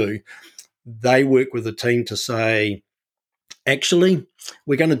review, they work with the team to say, actually,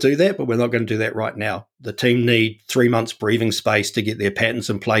 we're going to do that, but we're not going to do that right now. The team need 3 months breathing space to get their patterns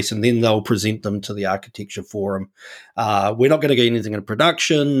in place, and then they'll present them to the architecture forum. We're not going to get anything in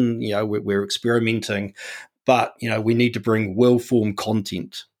production. We're experimenting, but we need to bring well-formed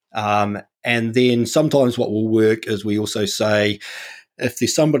content. And then sometimes what will work is we also say, if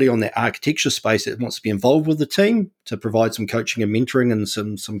there's somebody on that architecture space that wants to be involved with the team to provide some coaching and mentoring and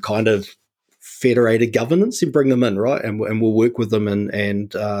some kind of federated governance, and bring them in, right? And we'll work with them and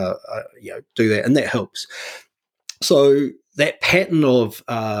do that, and that helps. So that pattern of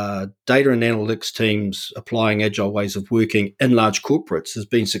data and analytics teams applying agile ways of working in large corporates has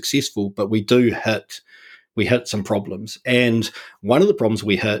been successful, but we hit some problems. And one of the problems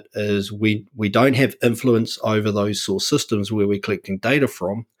we hit is we don't have influence over those source systems where we're collecting data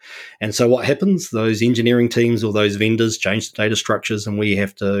from. And so what happens? Those engineering teams or those vendors change the data structures, and we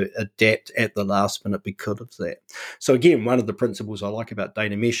have to adapt at the last minute because of that. So again, one of the principles I like about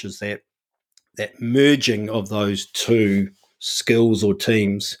data mesh is that merging of those two skills or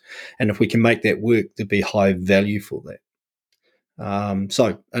teams. And if we can make that work, there'd be high value for that.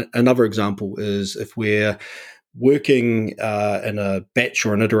 Another example is if we're working in a batch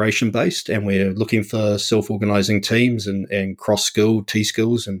or an iteration based, and we're looking for self-organizing teams and cross-skill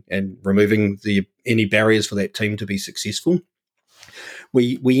T-skills and removing any barriers for that team to be successful,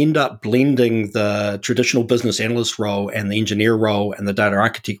 we end up blending the traditional business analyst role and the engineer role and the data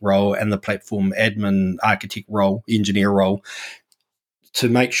architect role and the platform admin architect role, engineer role, to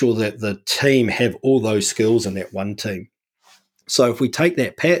make sure that the team have all those skills in that one team. So if we take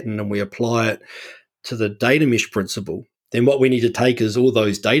that pattern and we apply it to the data mesh principle, then what we need to take is all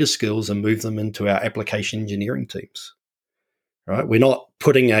those data skills and move them into our application engineering teams, right? We're not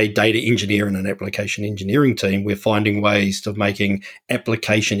putting a data engineer in an application engineering team. We're finding ways of making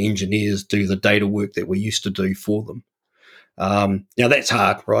application engineers do the data work that we used to do for them. Now, that's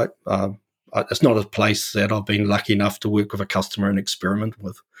hard, right? It's not a place that I've been lucky enough to work with a customer and experiment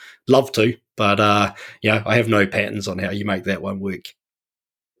with. Love to, But I have no patterns on how you make that one work.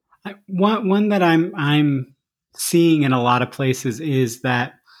 One that I'm seeing in a lot of places is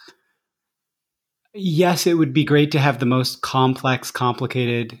that, yes, it would be great to have the most complex,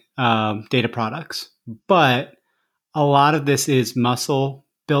 complicated data products, but a lot of this is muscle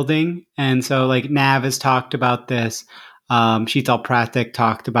building. And so, like, Nav has talked about this. Sheetal Pratik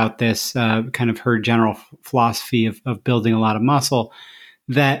talked about this, kind of her general philosophy of building a lot of muscle,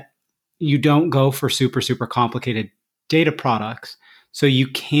 that you don't go for super, super complicated data products. So you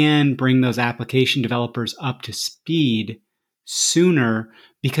can bring those application developers up to speed sooner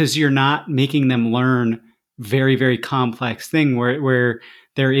because you're not making them learn very, very complex thing where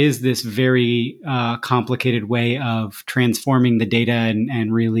there is this very complicated way of transforming the data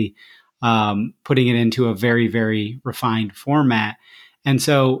and really putting it into a very, very refined format. And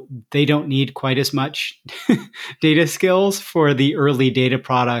so they don't need quite as much data skills for the early data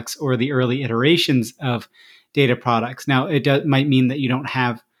products or the early iterations of data products. Now, might mean that you don't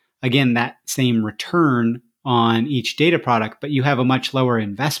have, again, that same return on each data product, but you have a much lower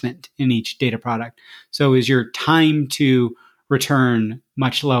investment in each data product. So is your time to return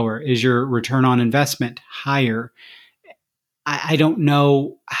much lower? Is your return on investment higher? I don't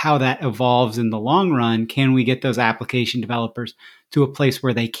know how that evolves in the long run. Can we get those application developers to a place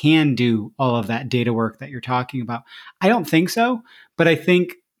where they can do all of that data work that you're talking about? I don't think so, but I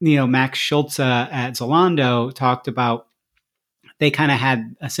think, Max Schulze at Zalando talked about, they kind of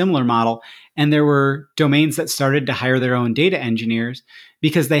had a similar model, and there were domains that started to hire their own data engineers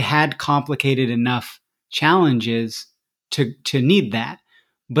because they had complicated enough challenges to need that,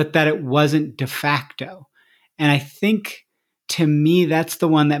 but that it wasn't de facto. And I think, to me, that's the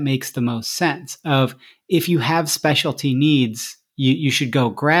one that makes the most sense. Of, if you have specialty needs, you should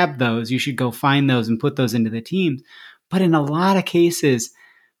go grab those, you should go find those and put those into the teams. But in a lot of cases,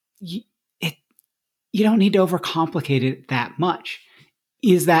 you don't need to overcomplicate it that much.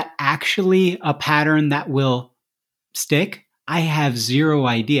 Is that actually a pattern that will stick? I have zero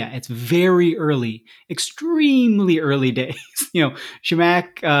idea. It's very early, extremely early days.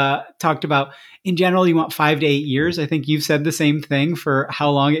 Zhamak talked about, in general, you want 5 to 8 years. I think you've said the same thing for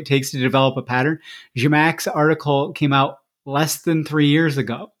how long it takes to develop a pattern. Zhamak's article came out less than 3 years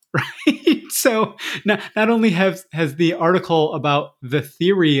ago, right? So not only has the article about the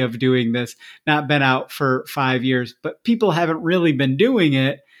theory of doing this not been out for 5 years, but people haven't really been doing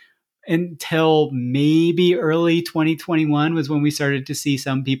it until maybe early 2021 was when we started to see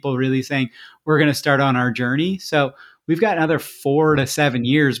some people really saying, we're going to start on our journey. So we've got another 4 to 7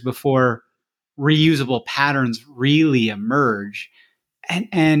 years before reusable patterns really emerge.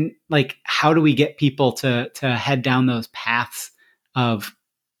 And like, how do we get people to head down those paths of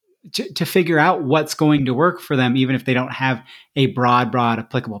to figure out what's going to work for them, even if they don't have a broad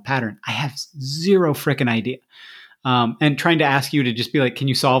applicable pattern? I have zero freaking idea. And trying to ask you to just be like, can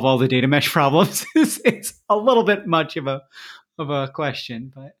you solve all the data mesh problems? It's a little bit much of a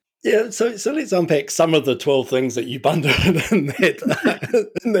question, but yeah. So let's unpack some of the 12 things that you bundled in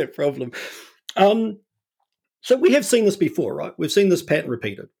that problem. So we have seen this before, right? We've seen this pattern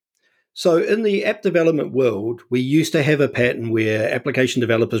repeated. So in the app development world, we used to have a pattern where application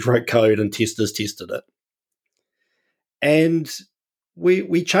developers wrote code and testers tested it. And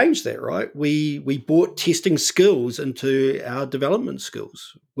we changed that, right? We brought testing skills into our development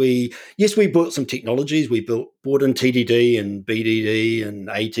skills. We bought some technologies. We bought in TDD and BDD and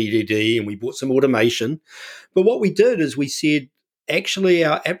ATDD, and we bought some automation. But what we did is we said, actually,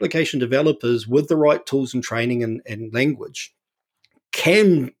 our application developers with the right tools and training and language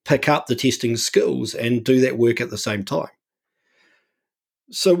can pick up the testing skills and do that work at the same time.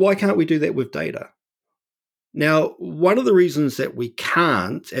 So why can't we do that with data? Now, one of the reasons that we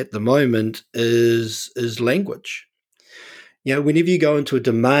can't at the moment is language. Whenever you go into a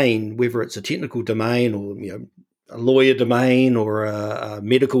domain, whether it's a technical domain or a lawyer domain or a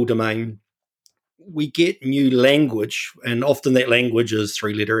medical domain, we get new language, and often that language is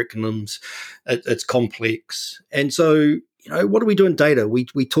 3-letter acronyms. It's complex. And so, what do we do in data? We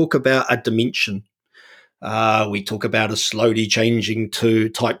talk about a dimension. We talk about a slowly changing to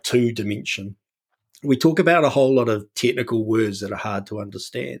type 2 dimension. We talk about a whole lot of technical words that are hard to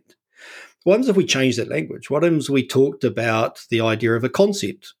understand. What happens if we change that language? What happens if we talked about the idea of a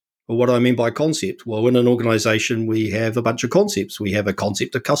concept? Well, what do I mean by concept? Well, in an organization, we have a bunch of concepts. We have a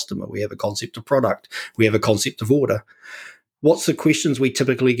concept of customer. We have a concept of product. We have a concept of order. What's the questions we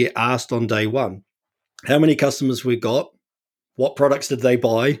typically get asked on day one? How many customers we got? What products did they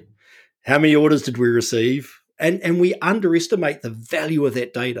buy? How many orders did we receive? And we underestimate the value of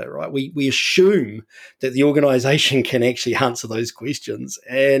that data, right? We assume that the organization can actually answer those questions.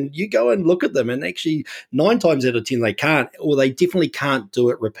 And you go and look at them, and actually 9 times out of 10, they can't, or they definitely can't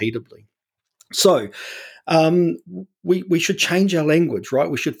do it repeatably. So we should change our language, right?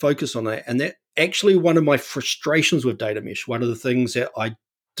 We should focus on that. And that actually one of my frustrations with data mesh, one of the things that I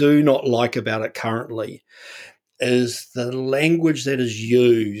do not like about it currently is the language that is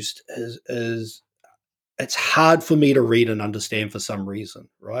used is it's hard for me to read and understand for some reason,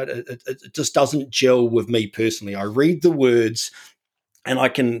 right? It just doesn't gel with me personally. I read the words and I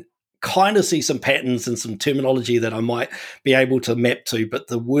can kind of see some patterns and some terminology that I might be able to map to, but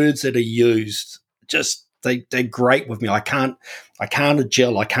the words that are used just they're great with me. I can't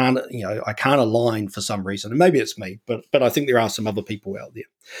gel. I can't align for some reason. And maybe it's me, but I think there are some other people out there.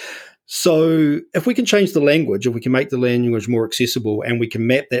 So if we can change the language, if we can make the language more accessible and we can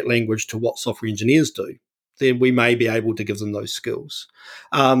map that language to what software engineers do, then we may be able to give them those skills.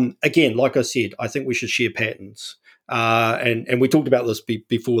 Again, like I said, I think we should share patterns. And we talked about this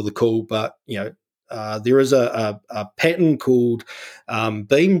before the call, but there is a pattern called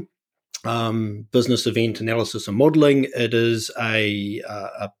BEAM, Business Event Analysis and Modeling. It is a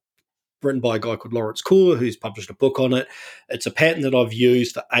written by a guy called Lawrence Kaur, who's published a book on it. It's a pattern that I've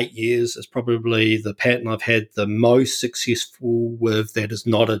used for 8 years. It's probably the pattern I've had the most successful with that is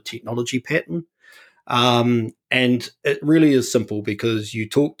not a technology pattern. And it really is simple because you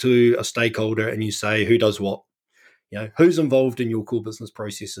talk to a stakeholder and you say, who does what? Who's involved in your core business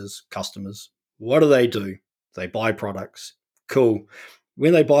processes? Customers. What do? They buy products. Cool.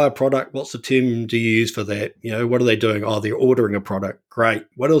 When they buy a product, what's the term do you use for that? What are they doing? Oh, they're ordering a product. Great.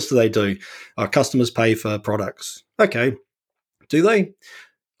 What else do they do? Customers pay for products. Okay. Do they?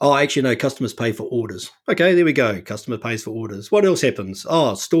 Oh, actually, no, customers pay for orders. Okay, there we go. Customer pays for orders. What else happens?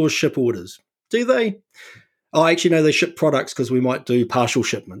 Oh, stores ship orders. Do they? Oh, actually, no, they ship products because we might do partial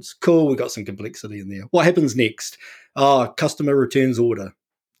shipments. Cool, we got some complexity in there. What happens next? Oh, customer returns order.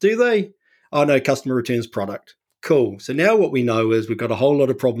 Do they? Oh, no, customer returns product. Cool. So now what we know is we've got a whole lot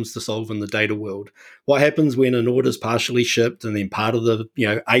of problems to solve in the data world. What happens when an order is partially shipped and then part of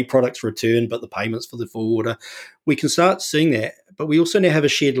the, a product's returned, but the payment's for the full order? We can start seeing that, but we also now have a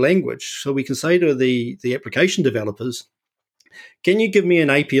shared language. So we can say to the application developers, can you give me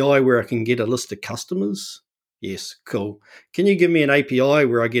an API where I can get a list of customers? Yes, cool. Can you give me an API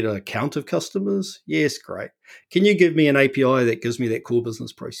where I get a count of customers? Yes, great. Can you give me an API that gives me that core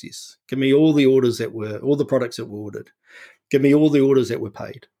business process? Give me all the all the products that were ordered. Give me all the orders that were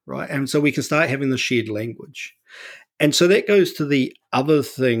paid, right? And so we can start having the shared language. And so that goes to the other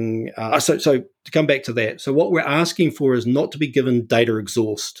thing. So to come back to that, so what we're asking for is not to be given data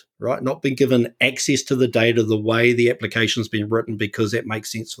exhaust, right? Not be given access to the data the way the application's been written because that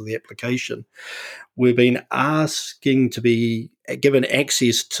makes sense for the application. We've been asking to be given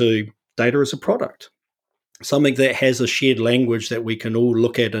access to data as a product, something that has a shared language that we can all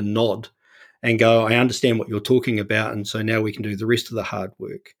look at and nod and go, I understand what you're talking about. And so now we can do the rest of the hard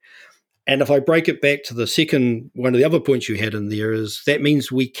work. And if I break it back to the second, one of the other points you had in there is that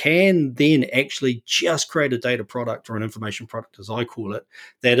means we can then actually just create a data product or an information product, as I call it.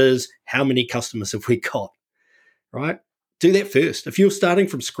 That is, how many customers have we got, right? Do that first. If you're starting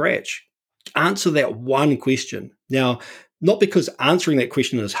from scratch, answer that one question. Now, not because answering that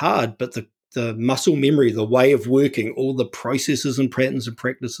question is hard, but the muscle memory, the way of working, all the processes and patterns and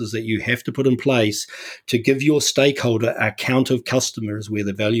practices that you have to put in place to give your stakeholder a count of customers where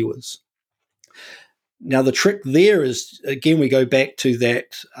the value is. Now, the trick there is, again, we go back to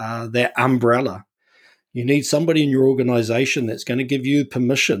that umbrella. You need somebody in your organization that's going to give you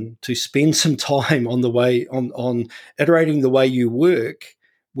permission to spend some time on iterating the way you work,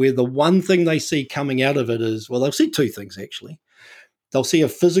 where the one thing they see coming out of it is, well, they'll see two things, actually. They'll see a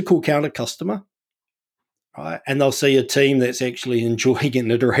physical counter customer, right? And they'll see a team that's actually enjoying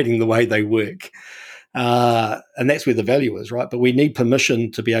and iterating the way they work. And that's where the value is, right? But we need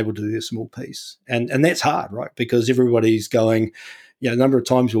permission to be able to do a small piece. And that's hard, right? Because everybody's going, a number of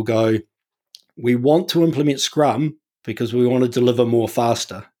times we'll go, we want to implement Scrum because we want to deliver more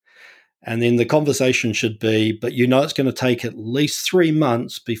faster. And then the conversation should be, but it's going to take at least 3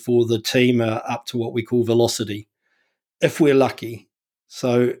 months before the team are up to what we call velocity, if we're lucky.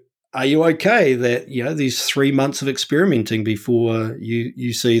 So are you okay that, these 3 months of experimenting before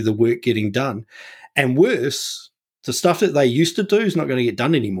you see the work getting done? And worse, the stuff that they used to do is not going to get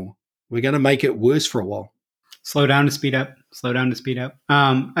done anymore. We're going to make it worse for a while. Slow down to speed up.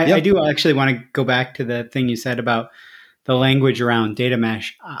 I do actually want to go back to the thing you said about the language around data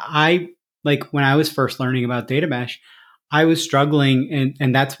mesh. When I was first learning about data mesh, I was struggling.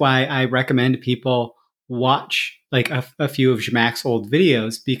 And that's why I recommend people watch like a few of Zhamak's old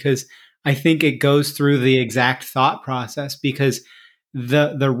videos, because I think it goes through the exact thought process, because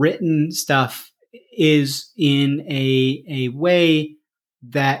the written stuff is in a way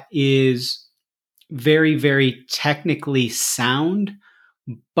that is very, very technically sound,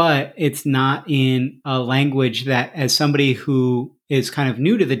 but it's not in a language that, as somebody who is kind of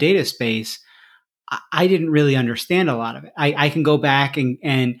new to the data space, I didn't really understand a lot of it. I can go back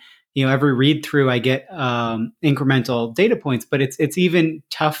and every read through I get incremental data points, but it's even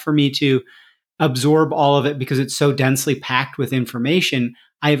tough for me to absorb all of it because it's so densely packed with information.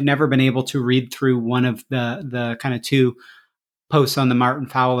 I have never been able to read through one of the kind of two posts on the Martin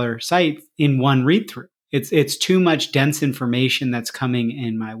Fowler site in one read through. It's too much dense information that's coming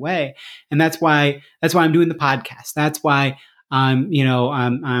in my way, and that's why I'm doing the podcast. That's why I'm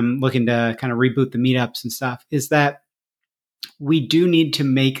looking to kind of reboot the meetups and stuff. Is that we do need to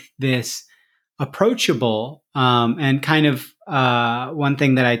make this approachable, and kind of one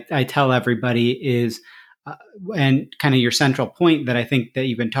thing that I tell everybody is, and kind of your central point that I think that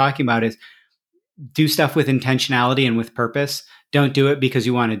you've been talking about is, do stuff with intentionality and with purpose. Don't do it because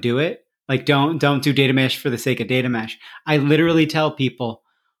you want to do it. Like don't do data mesh for the sake of data mesh. I literally tell people,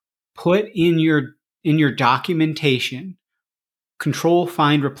 put in your documentation, control,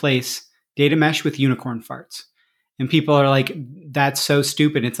 find, replace data mesh with unicorn farts. And people are like, that's so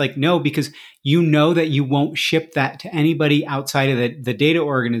stupid. It's like, no, because you know that you won't ship that to anybody outside of the data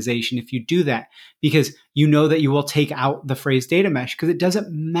organization if you do that, because you know that you will take out the phrase data mesh, because it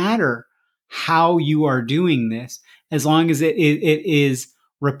doesn't matter how you are doing this, as long as it is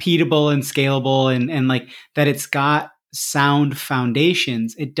repeatable and scalable, and like that it's got sound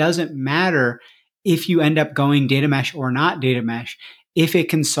foundations. It doesn't matter if you end up going data mesh or not data mesh, if it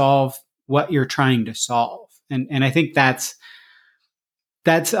can solve what you're trying to solve. And I think that's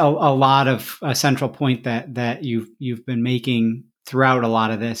a lot of a central point that you've been making throughout a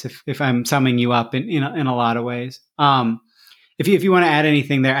lot of this, if I'm summing you up in a lot of ways. If you want to add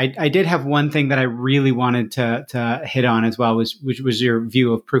anything there, I did have one thing that I really wanted to hit on as well, which was your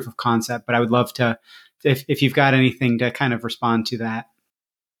view of proof of concept. But I would love to, if you've got anything to kind of respond to that.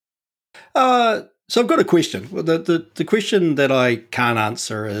 So I've got a question. Well, the question that I can't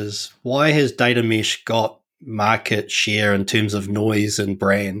answer is, why has data mesh got market share in terms of noise and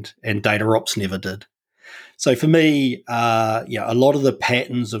brand, and data ops never did? So for me, a lot of the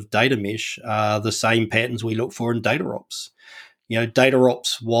patterns of data mesh are the same patterns we look for in data ops. Data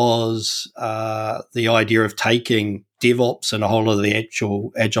ops was the idea of taking DevOps and a whole lot of the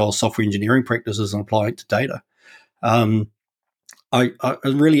actual agile software engineering practices and applying it to data. I'm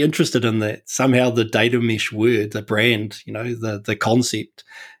really interested in that. Somehow the data mesh word, the brand, the concept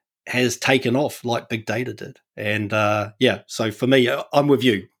has taken off like big data did. And so for me, I'm with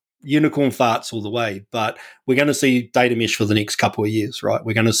you. Unicorn farts all the way, but we're going to see data mesh for the next couple of years, right?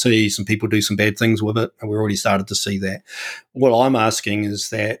 We're going to see some people do some bad things with it, and we're already started to see that. What I'm asking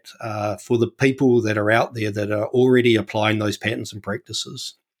is that for the people that are out there that are already applying those patterns and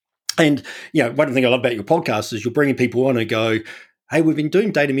practices, and one thing I love about your podcast is you're bringing people on and go, hey, we've been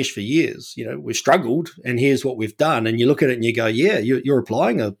doing data mesh for years. We've struggled, and here's what we've done. And you look at it and you go, yeah, you're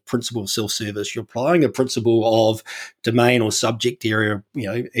applying a principle of self-service. You're applying a principle of domain or subject area,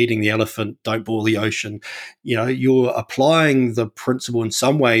 eating the elephant, don't boil the ocean. You're applying the principle in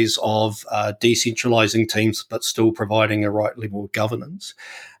some ways of decentralizing teams, but still providing a right level of governance.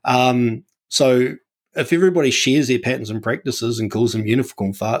 So if everybody shares their patterns and practices and calls them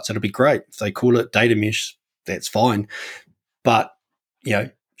unicorn farts, it'll be great. If they call it data mesh, that's fine. But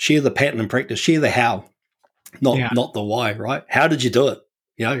share the pattern and practice, share the how, not the why, right? How did you do it?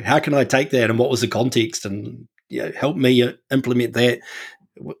 How can I take that, and what was the context, and help me implement that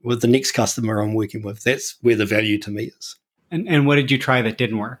with the next customer I'm working with. That's where the value to me is. And what did you try that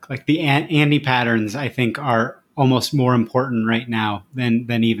didn't work? Like the Andy patterns, I think, are almost more important right now than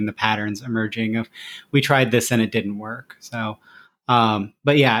even the patterns emerging of, we tried this and it didn't work. So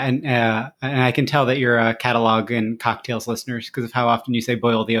but yeah, and I can tell that you're a catalog and cocktails listeners because of how often you say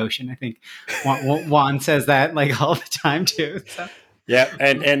boil the ocean. I think Juan says that like all the time too. So. Yeah,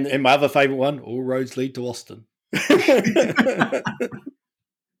 and my other favorite one, all roads lead to Austin.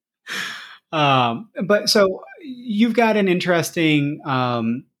 But so you've got an interesting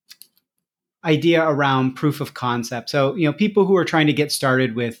idea around proof of concept. So, people who are trying to get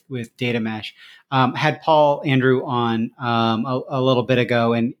started with data mesh, had Paul Andrew on a little bit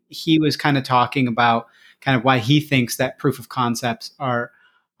ago, and he was kind of talking about kind of why he thinks that proof of concepts are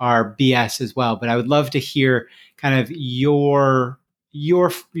BS as well. But I would love to hear kind of your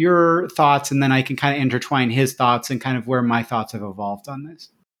thoughts, and then I can kind of intertwine his thoughts and kind of where my thoughts have evolved on this.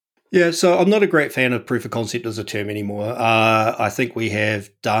 Yeah, so I'm not a great fan of proof of concept as a term anymore. I think we have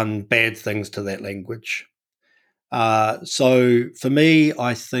done bad things to that language. So for me,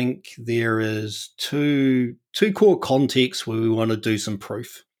 I think there is two core contexts where we want to do some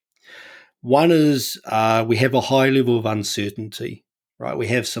proof. One is we have a high level of uncertainty, right? We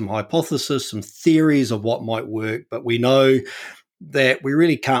have some hypothesis, some theories of what might work, but we know that we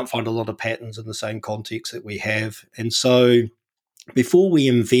really can't find a lot of patterns in the same context that we have. And so before we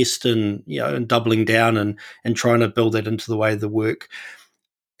invest in doubling down and trying to build that into the way of the work,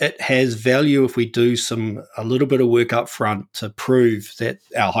 it has value if we do a little bit of work up front to prove that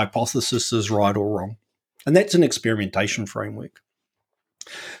our hypothesis is right or wrong. And that's an experimentation framework.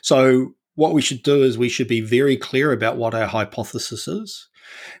 So what we should do is we should be very clear about what our hypothesis is.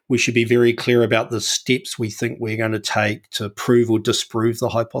 We should be very clear about the steps we think we're going to take to prove or disprove the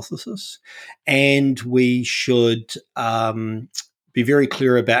hypothesis. And we should be very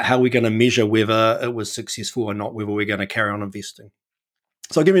clear about how we're going to measure whether it was successful or not, whether we're going to carry on investing.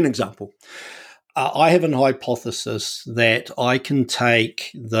 So I'll give you an example. I have an hypothesis that I can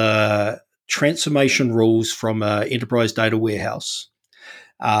take the transformation rules from an enterprise data warehouse,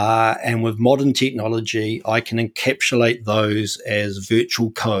 and with modern technology, I can encapsulate those as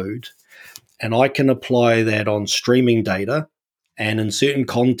virtual code, and I can apply that on streaming data. And in certain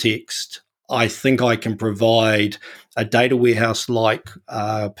context, I think I can provide a data warehouse-like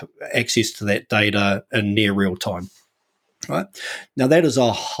access to that data in near real time. Right. Now, that is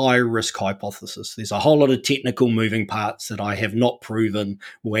a high-risk hypothesis. There's a whole lot of technical moving parts that I have not proven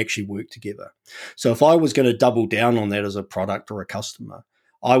will actually work together. So if I was going to double down on that as a product or a customer,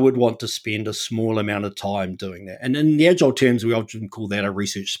 I would want to spend a small amount of time doing that. And in the agile terms, we often call that a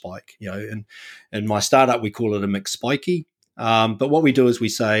research spike. In my startup, we call it a mixed spiky. But what we do is we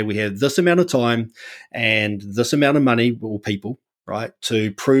say we have this amount of time and this amount of money or people, right,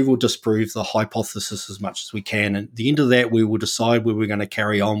 to prove or disprove the hypothesis as much as we can. And at the end of that, we will decide whether we're going to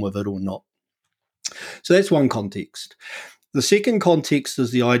carry on with it or not. So that's one context. The second context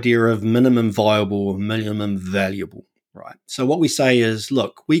is the idea of minimum viable or minimum valuable, right? So what we say is,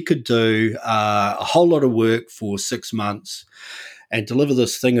 look, we could do a whole lot of work for 6 months and deliver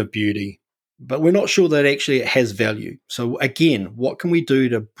this thing of beauty, but we're not sure that actually it has value. So again, what can we do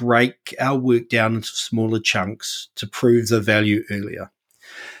to break our work down into smaller chunks to prove the value earlier?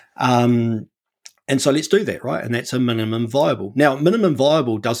 And so let's do that, right? And that's a minimum viable. Now, minimum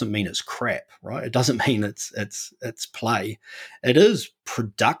viable doesn't mean it's crap, right? It doesn't mean it's play. It is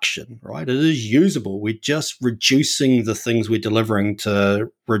production, right? It is usable. We're just reducing the things we're delivering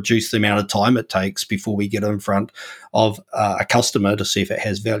to reduce the amount of time it takes before we get in front of a customer to see if it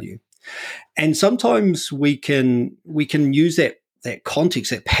has value. And sometimes we can use that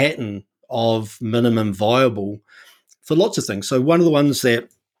context, that pattern of minimum viable for lots of things. So one of the ones that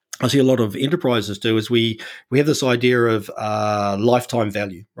I see a lot of enterprises do is we have this idea of lifetime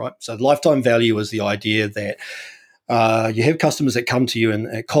value, right? So lifetime value is the idea that you have customers that come to you and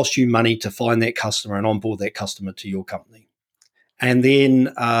it costs you money to find that customer and onboard that customer to your company. And then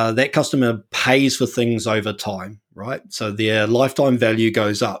that customer pays for things over time, right? So their lifetime value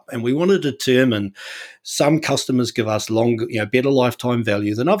goes up. And we want to determine some customers give us longer, better lifetime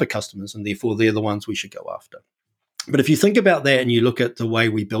value than other customers, and therefore they're the ones we should go after. But if you think about that and you look at the way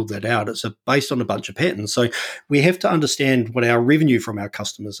we build that out, it's based on a bunch of patterns. So we have to understand what our revenue from our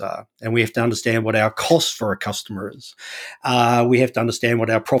customers are, and we have to understand what our cost for a customer is. We have to understand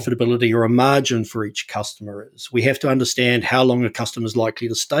what our profitability or a margin for each customer is. We have to understand how long a customer is likely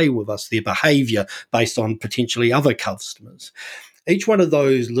to stay with us, their behavior based on potentially other customers. Each one of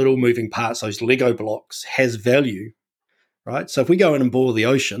those little moving parts, those Lego blocks, has value. Right. So if we go in and bore the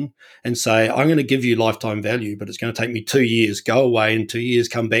ocean and say, I'm going to give you lifetime value, but it's going to take me 2 years, go away in 2 years,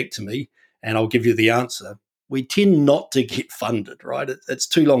 come back to me, and I'll give you the answer, we tend not to get funded, right? It's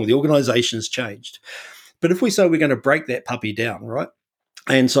too long. The organization's changed. But if we say we're going to break that puppy down, right?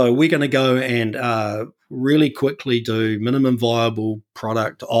 And so we're going to go and really quickly do minimum viable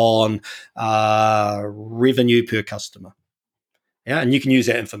product on revenue per customer. Yeah, and you can use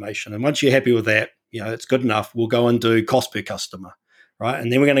that information. And once you're happy with that, it's good enough, we'll go and do cost per customer, right?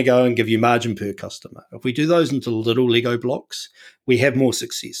 And then we're going to go and give you margin per customer. If we do those into little Lego blocks, we have more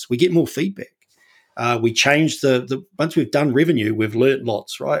success. We get more feedback. We change once we've done revenue, we've learned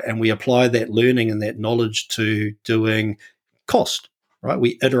lots, right? And we apply that learning and that knowledge to doing cost, right?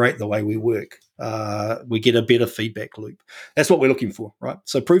 We iterate the way we work. We get a better feedback loop. That's what we're looking for, right?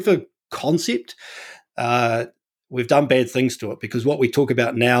 So proof of concept, we've done bad things to it, because what we talk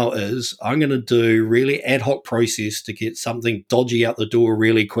about now is I'm going to do really ad hoc process to get something dodgy out the door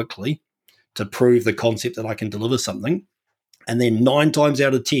really quickly to prove the concept that I can deliver something. And then 9 times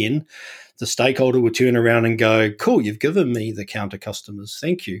out of 10, the stakeholder will turn around and go, cool, you've given me the counter customers.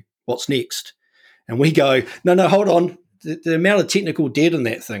 Thank you. What's next? And we go, no, hold on. The amount of technical debt in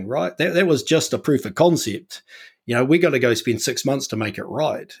that thing, right? That was just a proof of concept. We got to go spend 6 months to make it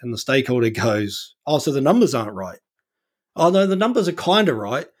right. And the stakeholder goes, oh, so the numbers aren't right. Oh, no, the numbers are kind of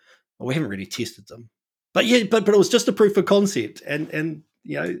right. Well, we haven't really tested them. But yeah, but it was just a proof of concept. And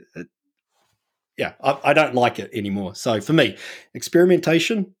I don't like it anymore. So for me,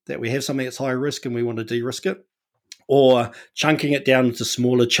 experimentation, that we have something that's high risk and we want to de-risk it, or chunking it down into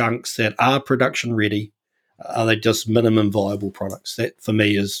smaller chunks that are production ready. Are they just minimum viable products? That for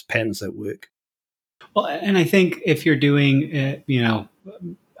me is patterns that work. Well, and I think if you're doing,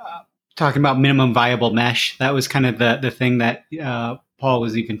 talking about minimum viable mesh, that was kind of the thing that Paul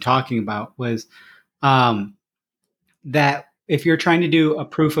was even talking about, was that if you're trying to do a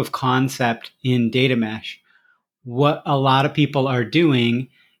proof of concept in data mesh, what a lot of people are doing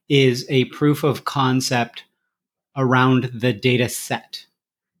is a proof of concept around the data set,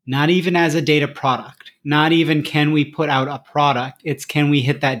 not even as a data product, not even can we put out a product. It's can we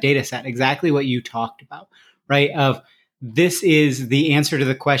hit that data set? Exactly what you talked about, right? Of this is the answer to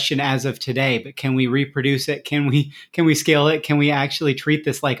the question as of today, but can we reproduce it? Can we scale it? Can we actually treat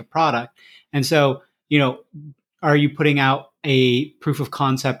this like a product? And so, are you putting out a proof of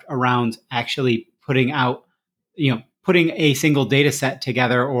concept around actually putting out, putting a single data set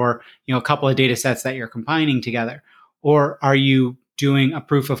together, or, a couple of data sets that you're combining together? Or are you doing a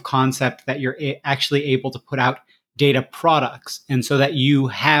proof of concept that you're actually able to put out data products, and so that you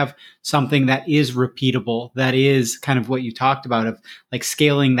have something that is repeatable, that is kind of what you talked about, of like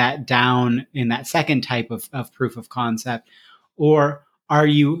scaling that down in that second type of proof of concept? Or are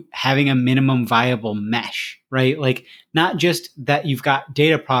you having a minimum viable mesh, right? Like not just that you've got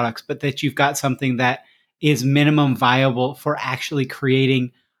data products, but that you've got something that is minimum viable for actually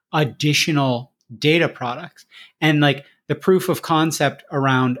creating additional data products. And like the proof of concept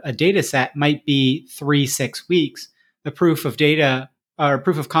around a data set might be 3-6 weeks. The proof of data or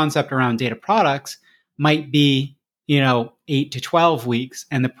proof of concept around data products might be, 8 to 12 weeks.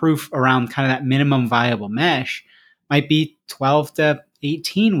 And the proof around kind of that minimum viable mesh might be 12 to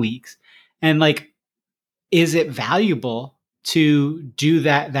 18 weeks. And like, is it valuable to do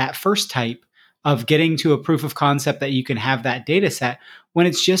that first type of getting to a proof of concept that you can have that data set, when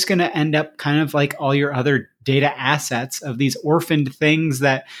it's just going to end up kind of like all your other data assets of these orphaned things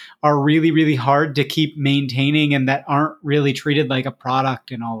that are really, really hard to keep maintaining and that aren't really treated like a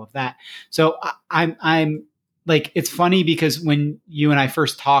product and all of that? So I'm like, it's funny because when you and I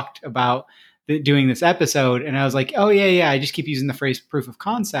first talked about doing this episode, and I was like, oh yeah, I just keep using the phrase proof of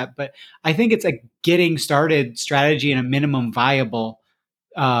concept, but I think it's a getting started strategy and a minimum viable,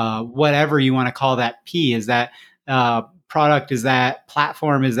 whatever you want to call that P, is that product, is that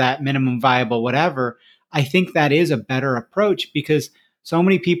platform, is that minimum viable, whatever. I think that is a better approach, because so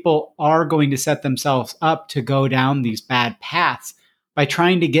many people are going to set themselves up to go down these bad paths by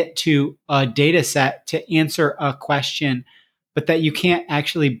trying to get to a data set to answer a question, but that you can't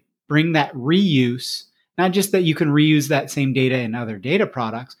actually bring that reuse, not just that you can reuse that same data in other data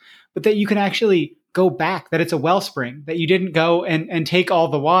products, but that you can actually go back, that it's a wellspring, that you didn't go and take all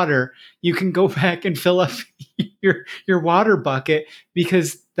the water. You can go back and fill up your water bucket,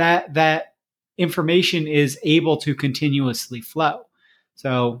 because that information is able to continuously flow.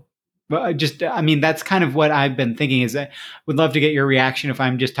 So that's kind of what I've been thinking. Is that would love to get your reaction if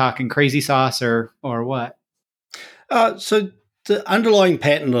I'm just talking crazy sauce or what. So the underlying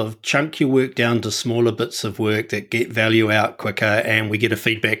pattern of chunk your work down to smaller bits of work that get value out quicker, and we get a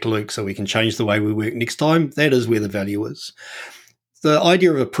feedback loop so we can change the way we work next time, that is where the value is. The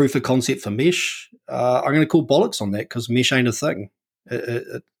idea of a proof of concept for mesh, I'm going to call bollocks on that, because mesh ain't a thing.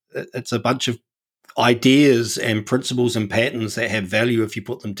 It's a bunch of ideas and principles and patterns that have value if you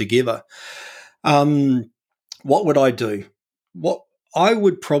put them together. What would I do? What I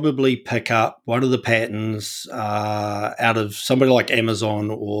would probably pick up one of the patterns out of somebody like Amazon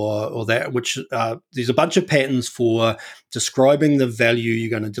or that, which there's a bunch of patterns for describing the value you're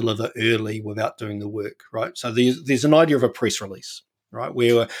going to deliver early without doing the work, right? So there's an idea of a press release, right,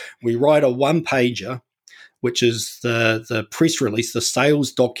 where we write a one-pager, which is the press release, the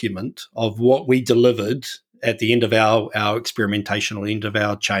sales document of what we delivered at the end of our experimentation or end of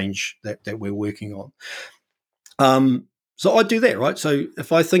our change that we're working on. So I do that, right? So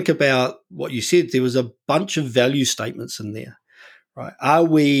if I think about what you said, there was a bunch of value statements in there, right? Are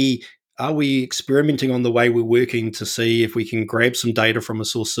we are we experimenting on the way we're working to see if we can grab some data from a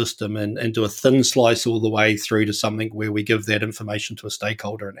source system and do a thin slice all the way through to something where we give that information to a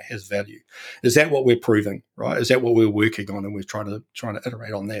stakeholder and it has value? Is that what we're proving, right? Is that what we're working on, and we're trying to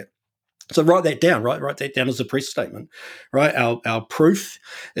iterate on that? So write that down, right? Write that down as a press statement, right? Our proof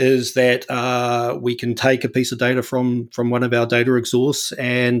is that we can take a piece of data from one of our data exhausts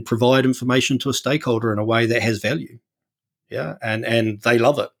and provide information to a stakeholder in a way that has value, yeah, and they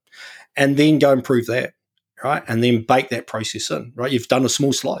love it, and then go and prove that, right? And then bake that process in, right? You've done a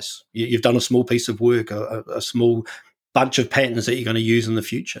small slice, you've done a small piece of work, a small bunch of patterns that you're going to use in the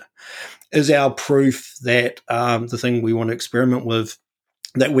future. Is our proof that the thing we want to experiment with,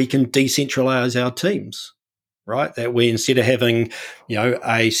 that we can decentralize our teams, right? That we, instead of having,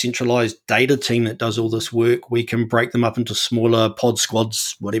 a centralized data team that does all this work, we can break them up into smaller pod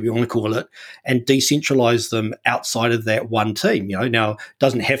squads, whatever you want to call it, and decentralize them outside of that one team. Now it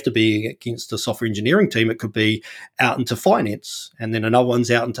doesn't have to be against a software engineering team. It could be out into finance, and then another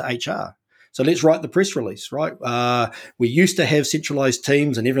one's out into HR. So let's write the press release, right? We used to have centralized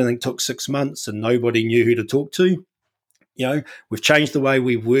teams and everything took 6 months and nobody knew who to talk to. We've changed the way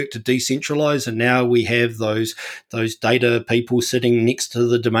we work to decentralize, and now we have those data people sitting next to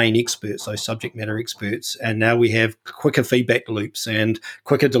the domain experts, those subject matter experts, and now we have quicker feedback loops and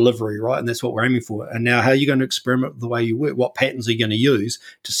quicker delivery, right? And that's what we're aiming for. And now, how are you going to experiment with the way you work? What patterns are you going to use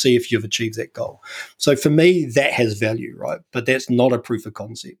to see if you've achieved that goal? So for me, that has value, right? But that's not a proof of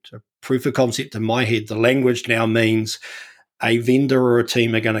concept. A proof of concept in my head, the language now means a vendor or a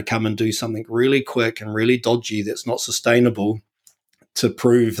team are going to come and do something really quick and really dodgy that's not sustainable to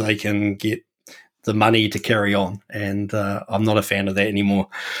prove they can get the money to carry on. And I'm not a fan of that anymore.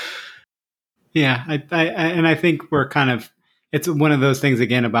 Yeah, I think we're it's one of those things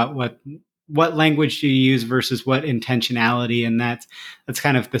again about what language do you use versus what intentionality, and that's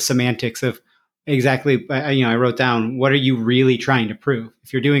kind of the semantics of exactly. I wrote down, what are you really trying to prove?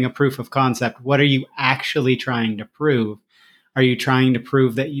 If you're doing a proof of concept, what are you actually trying to prove? Are you trying to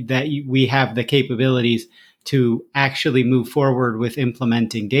prove that we have the capabilities to actually move forward with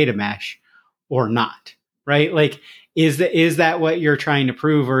implementing data mesh or not? Right? Like, is that what you're trying to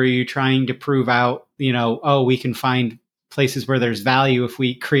prove, or are you trying to prove out, we can find places where there's value if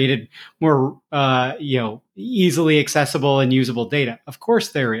we created more, easily accessible and usable data? Of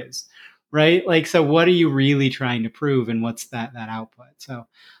course there is, right? Like, so what are you really trying to prove, and what's that output? So,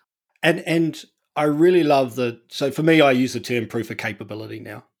 and I really love so for me, I use the term proof of capability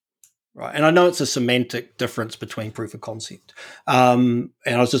now, right? And I know it's a semantic difference between proof of concept. And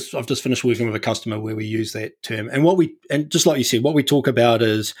I've just finished working with a customer where we use that term. And just like you said, what we talk about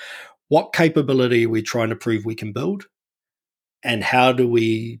is what capability are we trying to prove we can build, and how do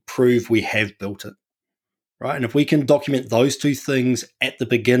we prove we have built it, right? And if we can document those two things at the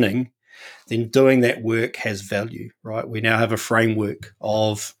beginning, then doing that work has value, right? We now have a framework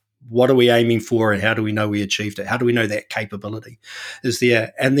of what are we aiming for, and how do we know we achieved it? How do we know that capability is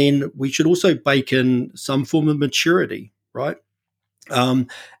there? And then we should also bake in some form of maturity, right?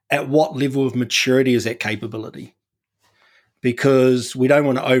 At what level of maturity is that capability? Because we don't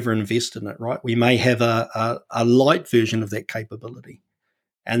want to overinvest in it, right? We may have a light version of that capability,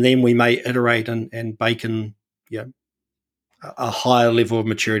 and then we may iterate and bake in, a higher level of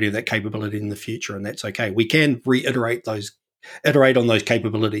maturity of that capability in the future, and that's okay. We can iterate on those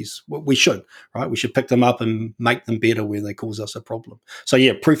capabilities. We should, right? We should pick them up and make them better where they cause us a problem. So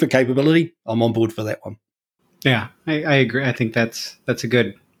yeah, proof of capability, I'm on board for that one. Yeah, I agree. I think that's a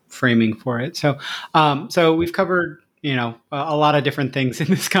good framing for it. So, so we've covered, a lot of different things in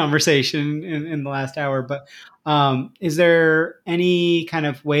this conversation in the last hour, but is there any kind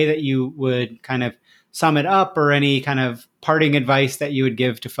of way that you would kind of sum it up, or any kind of parting advice that you would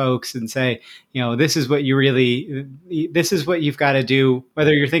give to folks and say, this is what you've got to do,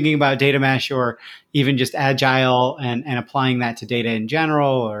 whether you're thinking about data mesh or even just agile and applying that to data in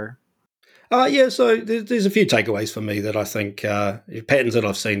general? Or so there's a few takeaways for me that I think patterns that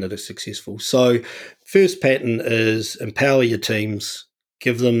I've seen that are successful. So first pattern is empower your teams,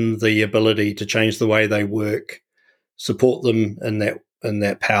 give them the ability to change the way they work, support them in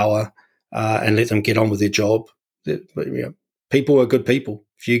that power, and let them get on with their job. People are good people.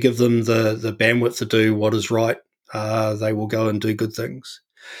 If you give them the bandwidth to do what is right, they will go and do good things.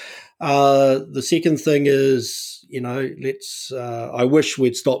 The second thing is, I wish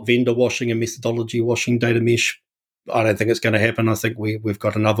we'd stop vendor washing and methodology washing data mesh. I don't think it's going to happen. I think we've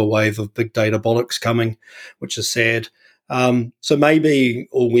got another wave of big data bollocks coming, which is sad. So maybe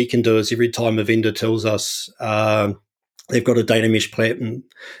all we can do is every time a vendor tells us they've got a data mesh pattern,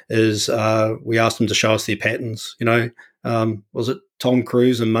 is we ask them to show us their patterns. Was it Tom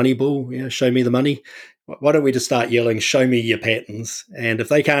Cruise and Moneyball, show me the money. Why don't we just start yelling, show me your patents? And if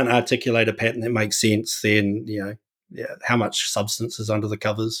they can't articulate a patent that makes sense, then, how much substance is under the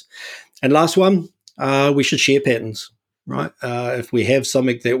covers? And last one, we should share patents, right? If we have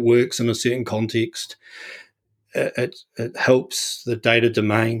something that works in a certain context, it helps the data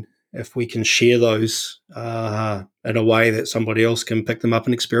domain. If we can share those in a way that somebody else can pick them up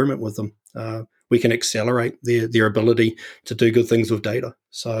and experiment with them, we can accelerate their ability to do good things with data.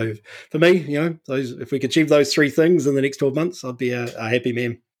 So for me, if we could achieve those three things in the next 12 months, I'd be a happy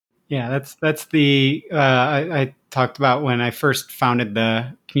man. Yeah, that's the I talked about when I first founded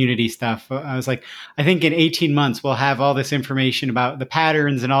the community stuff. I was like, I think in 18 months we'll have all this information about the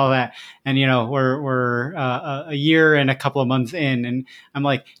patterns and all that. And we're a year and a couple of months in, and I'm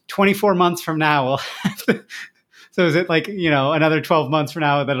like, 24 months from now we'll have the, so is it like another 12 months from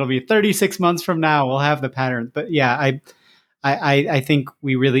now that'll be 36 months from now we'll have the patterns. But yeah, I think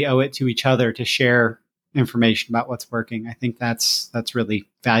we really owe it to each other to share information about what's working. I think that's really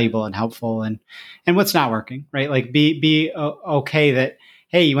valuable and helpful, and what's not working, right? Like be okay that,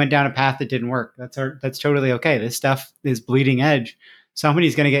 hey, you went down a path that didn't work. That's totally okay. This stuff is bleeding edge.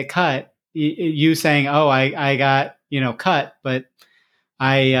 Somebody's going to get cut. You saying, oh, I got cut, but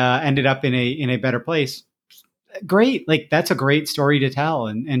I ended up in a better place. Great. Like that's a great story to tell,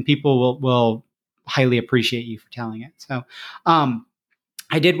 and people will highly appreciate you for telling it. So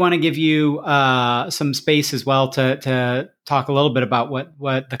I did want to give you some space as well to talk a little bit about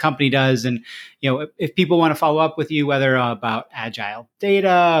what the company does, and if people want to follow up with you, whether about agile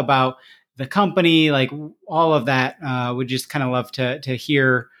data, about the company, like all of that, would just kind of love to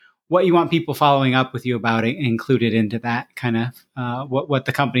hear what you want people following up with you about it, included into that kind of what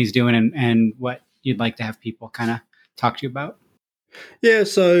the company's doing and what you'd like to have people kind of talk to you about. Yeah,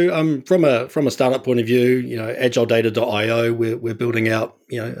 so from a startup point of view, agiledata.io, we're building out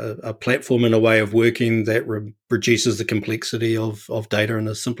a platform and a way of working that reduces the complexity of data in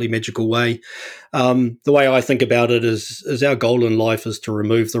a simply magical way. The way I think about it is our goal in life is to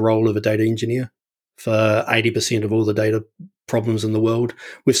remove the role of a data engineer for 80% of all the data problems in the world.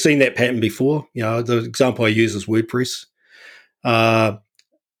 We've seen that pattern before. The example I use is WordPress. A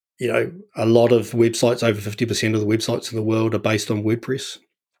lot of websites, over 50% of the websites in the world are based on WordPress.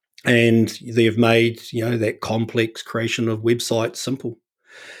 And they've made, that complex creation of websites simple.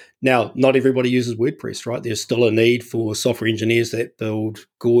 Now, not everybody uses WordPress, right? There's still a need for software engineers that build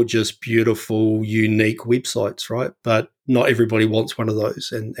gorgeous, beautiful, unique websites, right? But not everybody wants one of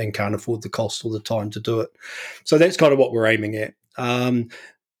those and can't afford the cost or the time to do it. So that's kind of what we're aiming at.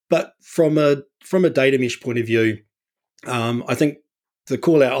 But from a data mesh point of view, I think the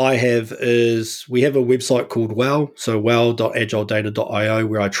call out I have is we have a website called Wow, so wow.agiledata.io,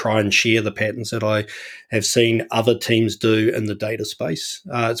 where I try and share the patterns that I have seen other teams do in the data space.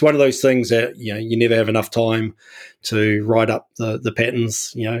 It's one of those things that you never have enough time to write up the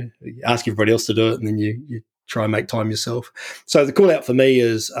patterns. Ask everybody else to do it, and then you try and make time yourself. So the call out for me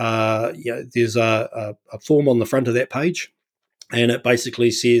is there's a form on the front of that page, and it basically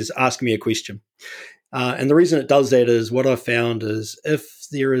says, ask me a question. And the reason it does that is what I've found is if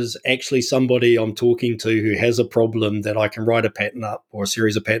there is actually somebody I'm talking to who has a problem that I can write a patent up or a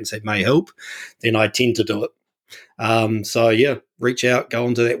series of patents that may help, then I tend to do it. So reach out, go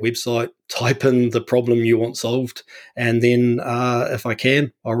onto that website, type in the problem you want solved, and then if I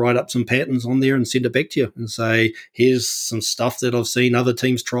can, I'll write up some patents on there and send it back to you and say, here's some stuff that I've seen other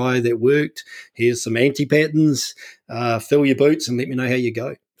teams try that worked. Here's some anti-patents. Fill your boots and let me know how you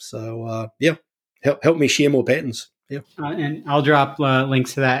go. So, help me share more patents. Yeah. And I'll drop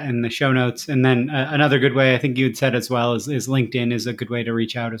links to that in the show notes. And then another good way, I think you had said as well, is LinkedIn is a good way to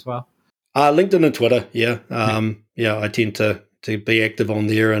reach out as well. LinkedIn and Twitter. Yeah. I tend to be active on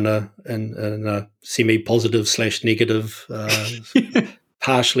there in a semi-positive / negative,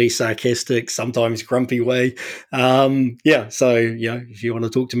 partially sarcastic, sometimes grumpy way. So, if you want to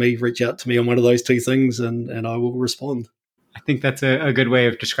talk to me, reach out to me on one of those two things and I will respond. I think that's a good way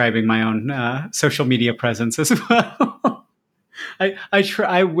of describing my own social media presence as well.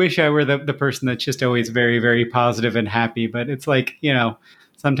 I wish I were the person that's just always very, very positive and happy, but it's like,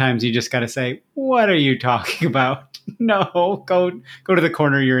 sometimes you just got to say, what are you talking about? No, go to the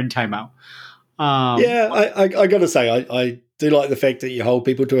corner. You're in timeout. I got to say, I do like the fact that you hold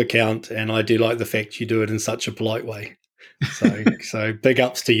people to account, and I do like the fact you do it in such a polite way. So big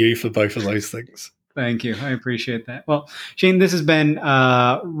ups to you for both of those things. Thank you. I appreciate that. Well, Shane, this has been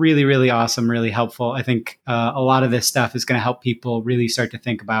really, really awesome, really helpful. I think a lot of this stuff is going to help people really start to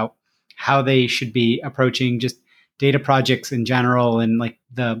think about how they should be approaching just data projects in general, and like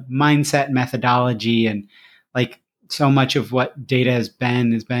the mindset, methodology, and like so much of what data has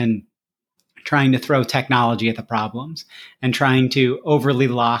been trying to throw technology at the problems and trying to overly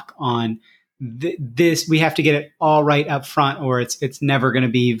lock on this. We have to get it all right up front, or it's never going to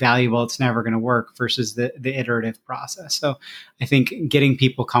be valuable. It's never going to work versus the iterative process. So I think getting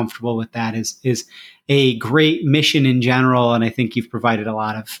people comfortable with that is a great mission in general. And I think you've provided a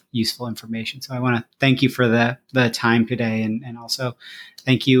lot of useful information. So I want to thank you for the time today. And also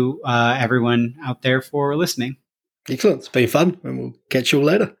thank you, everyone out there, for listening. Excellent. It's been fun, and we'll catch you all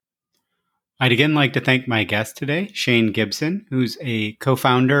later. I'd again like to thank my guest today, Shane Gibson, who's a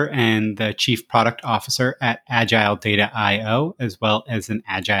co-founder and the chief product officer at Agile Data IO, as well as an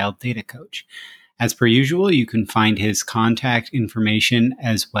Agile data coach. As per usual, you can find his contact information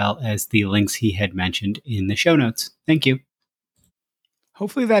as well as the links he had mentioned in the show notes. Thank you.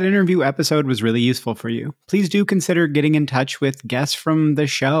 Hopefully that interview episode was really useful for you. Please do consider getting in touch with guests from the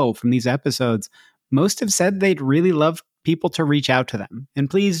show, from these episodes. Most have said they'd really love people to reach out to them. And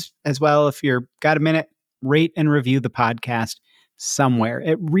please, as well, if you've got a minute, rate and review the podcast somewhere.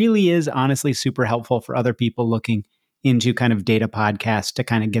 It really is honestly super helpful for other people looking into kind of data podcasts to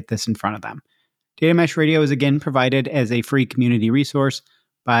kind of get this in front of them. Data Mesh Radio is again provided as a free community resource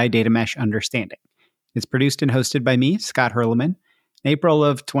by Data Mesh Understanding. It's produced and hosted by me, Scott Hurleman. In April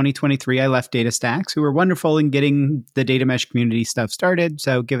of 2023, I left DataStax, who were wonderful in getting the Data Mesh community stuff started,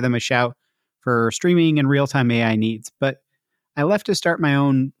 so give them a shout for streaming and real-time AI needs. But I left to start my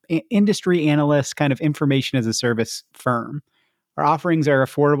own industry analyst kind of information as a service firm. Our offerings are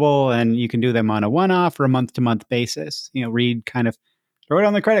affordable, and you can do them on a one-off or a month-to-month basis. Read kind of throw it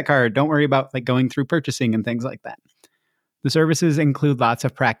on the credit card. Don't worry about going through purchasing and things like that. The services include lots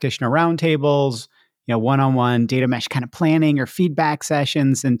of practitioner roundtables, one-on-one data mesh kind of planning or feedback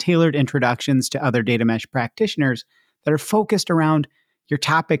sessions, and tailored introductions to other data mesh practitioners that are focused around your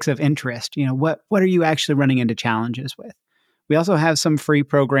topics of interest. What are you actually running into challenges with? We also have some free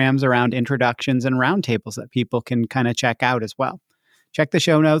programs around introductions and roundtables that people can kind of check out as well. Check the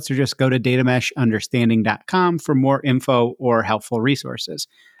show notes or just go to datameshunderstanding.com for more info or helpful resources.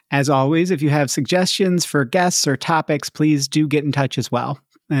 As always, if you have suggestions for guests or topics, please do get in touch as well.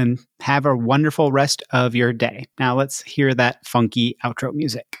 And have a wonderful rest of your day. Now let's hear that funky outro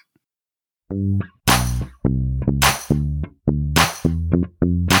music.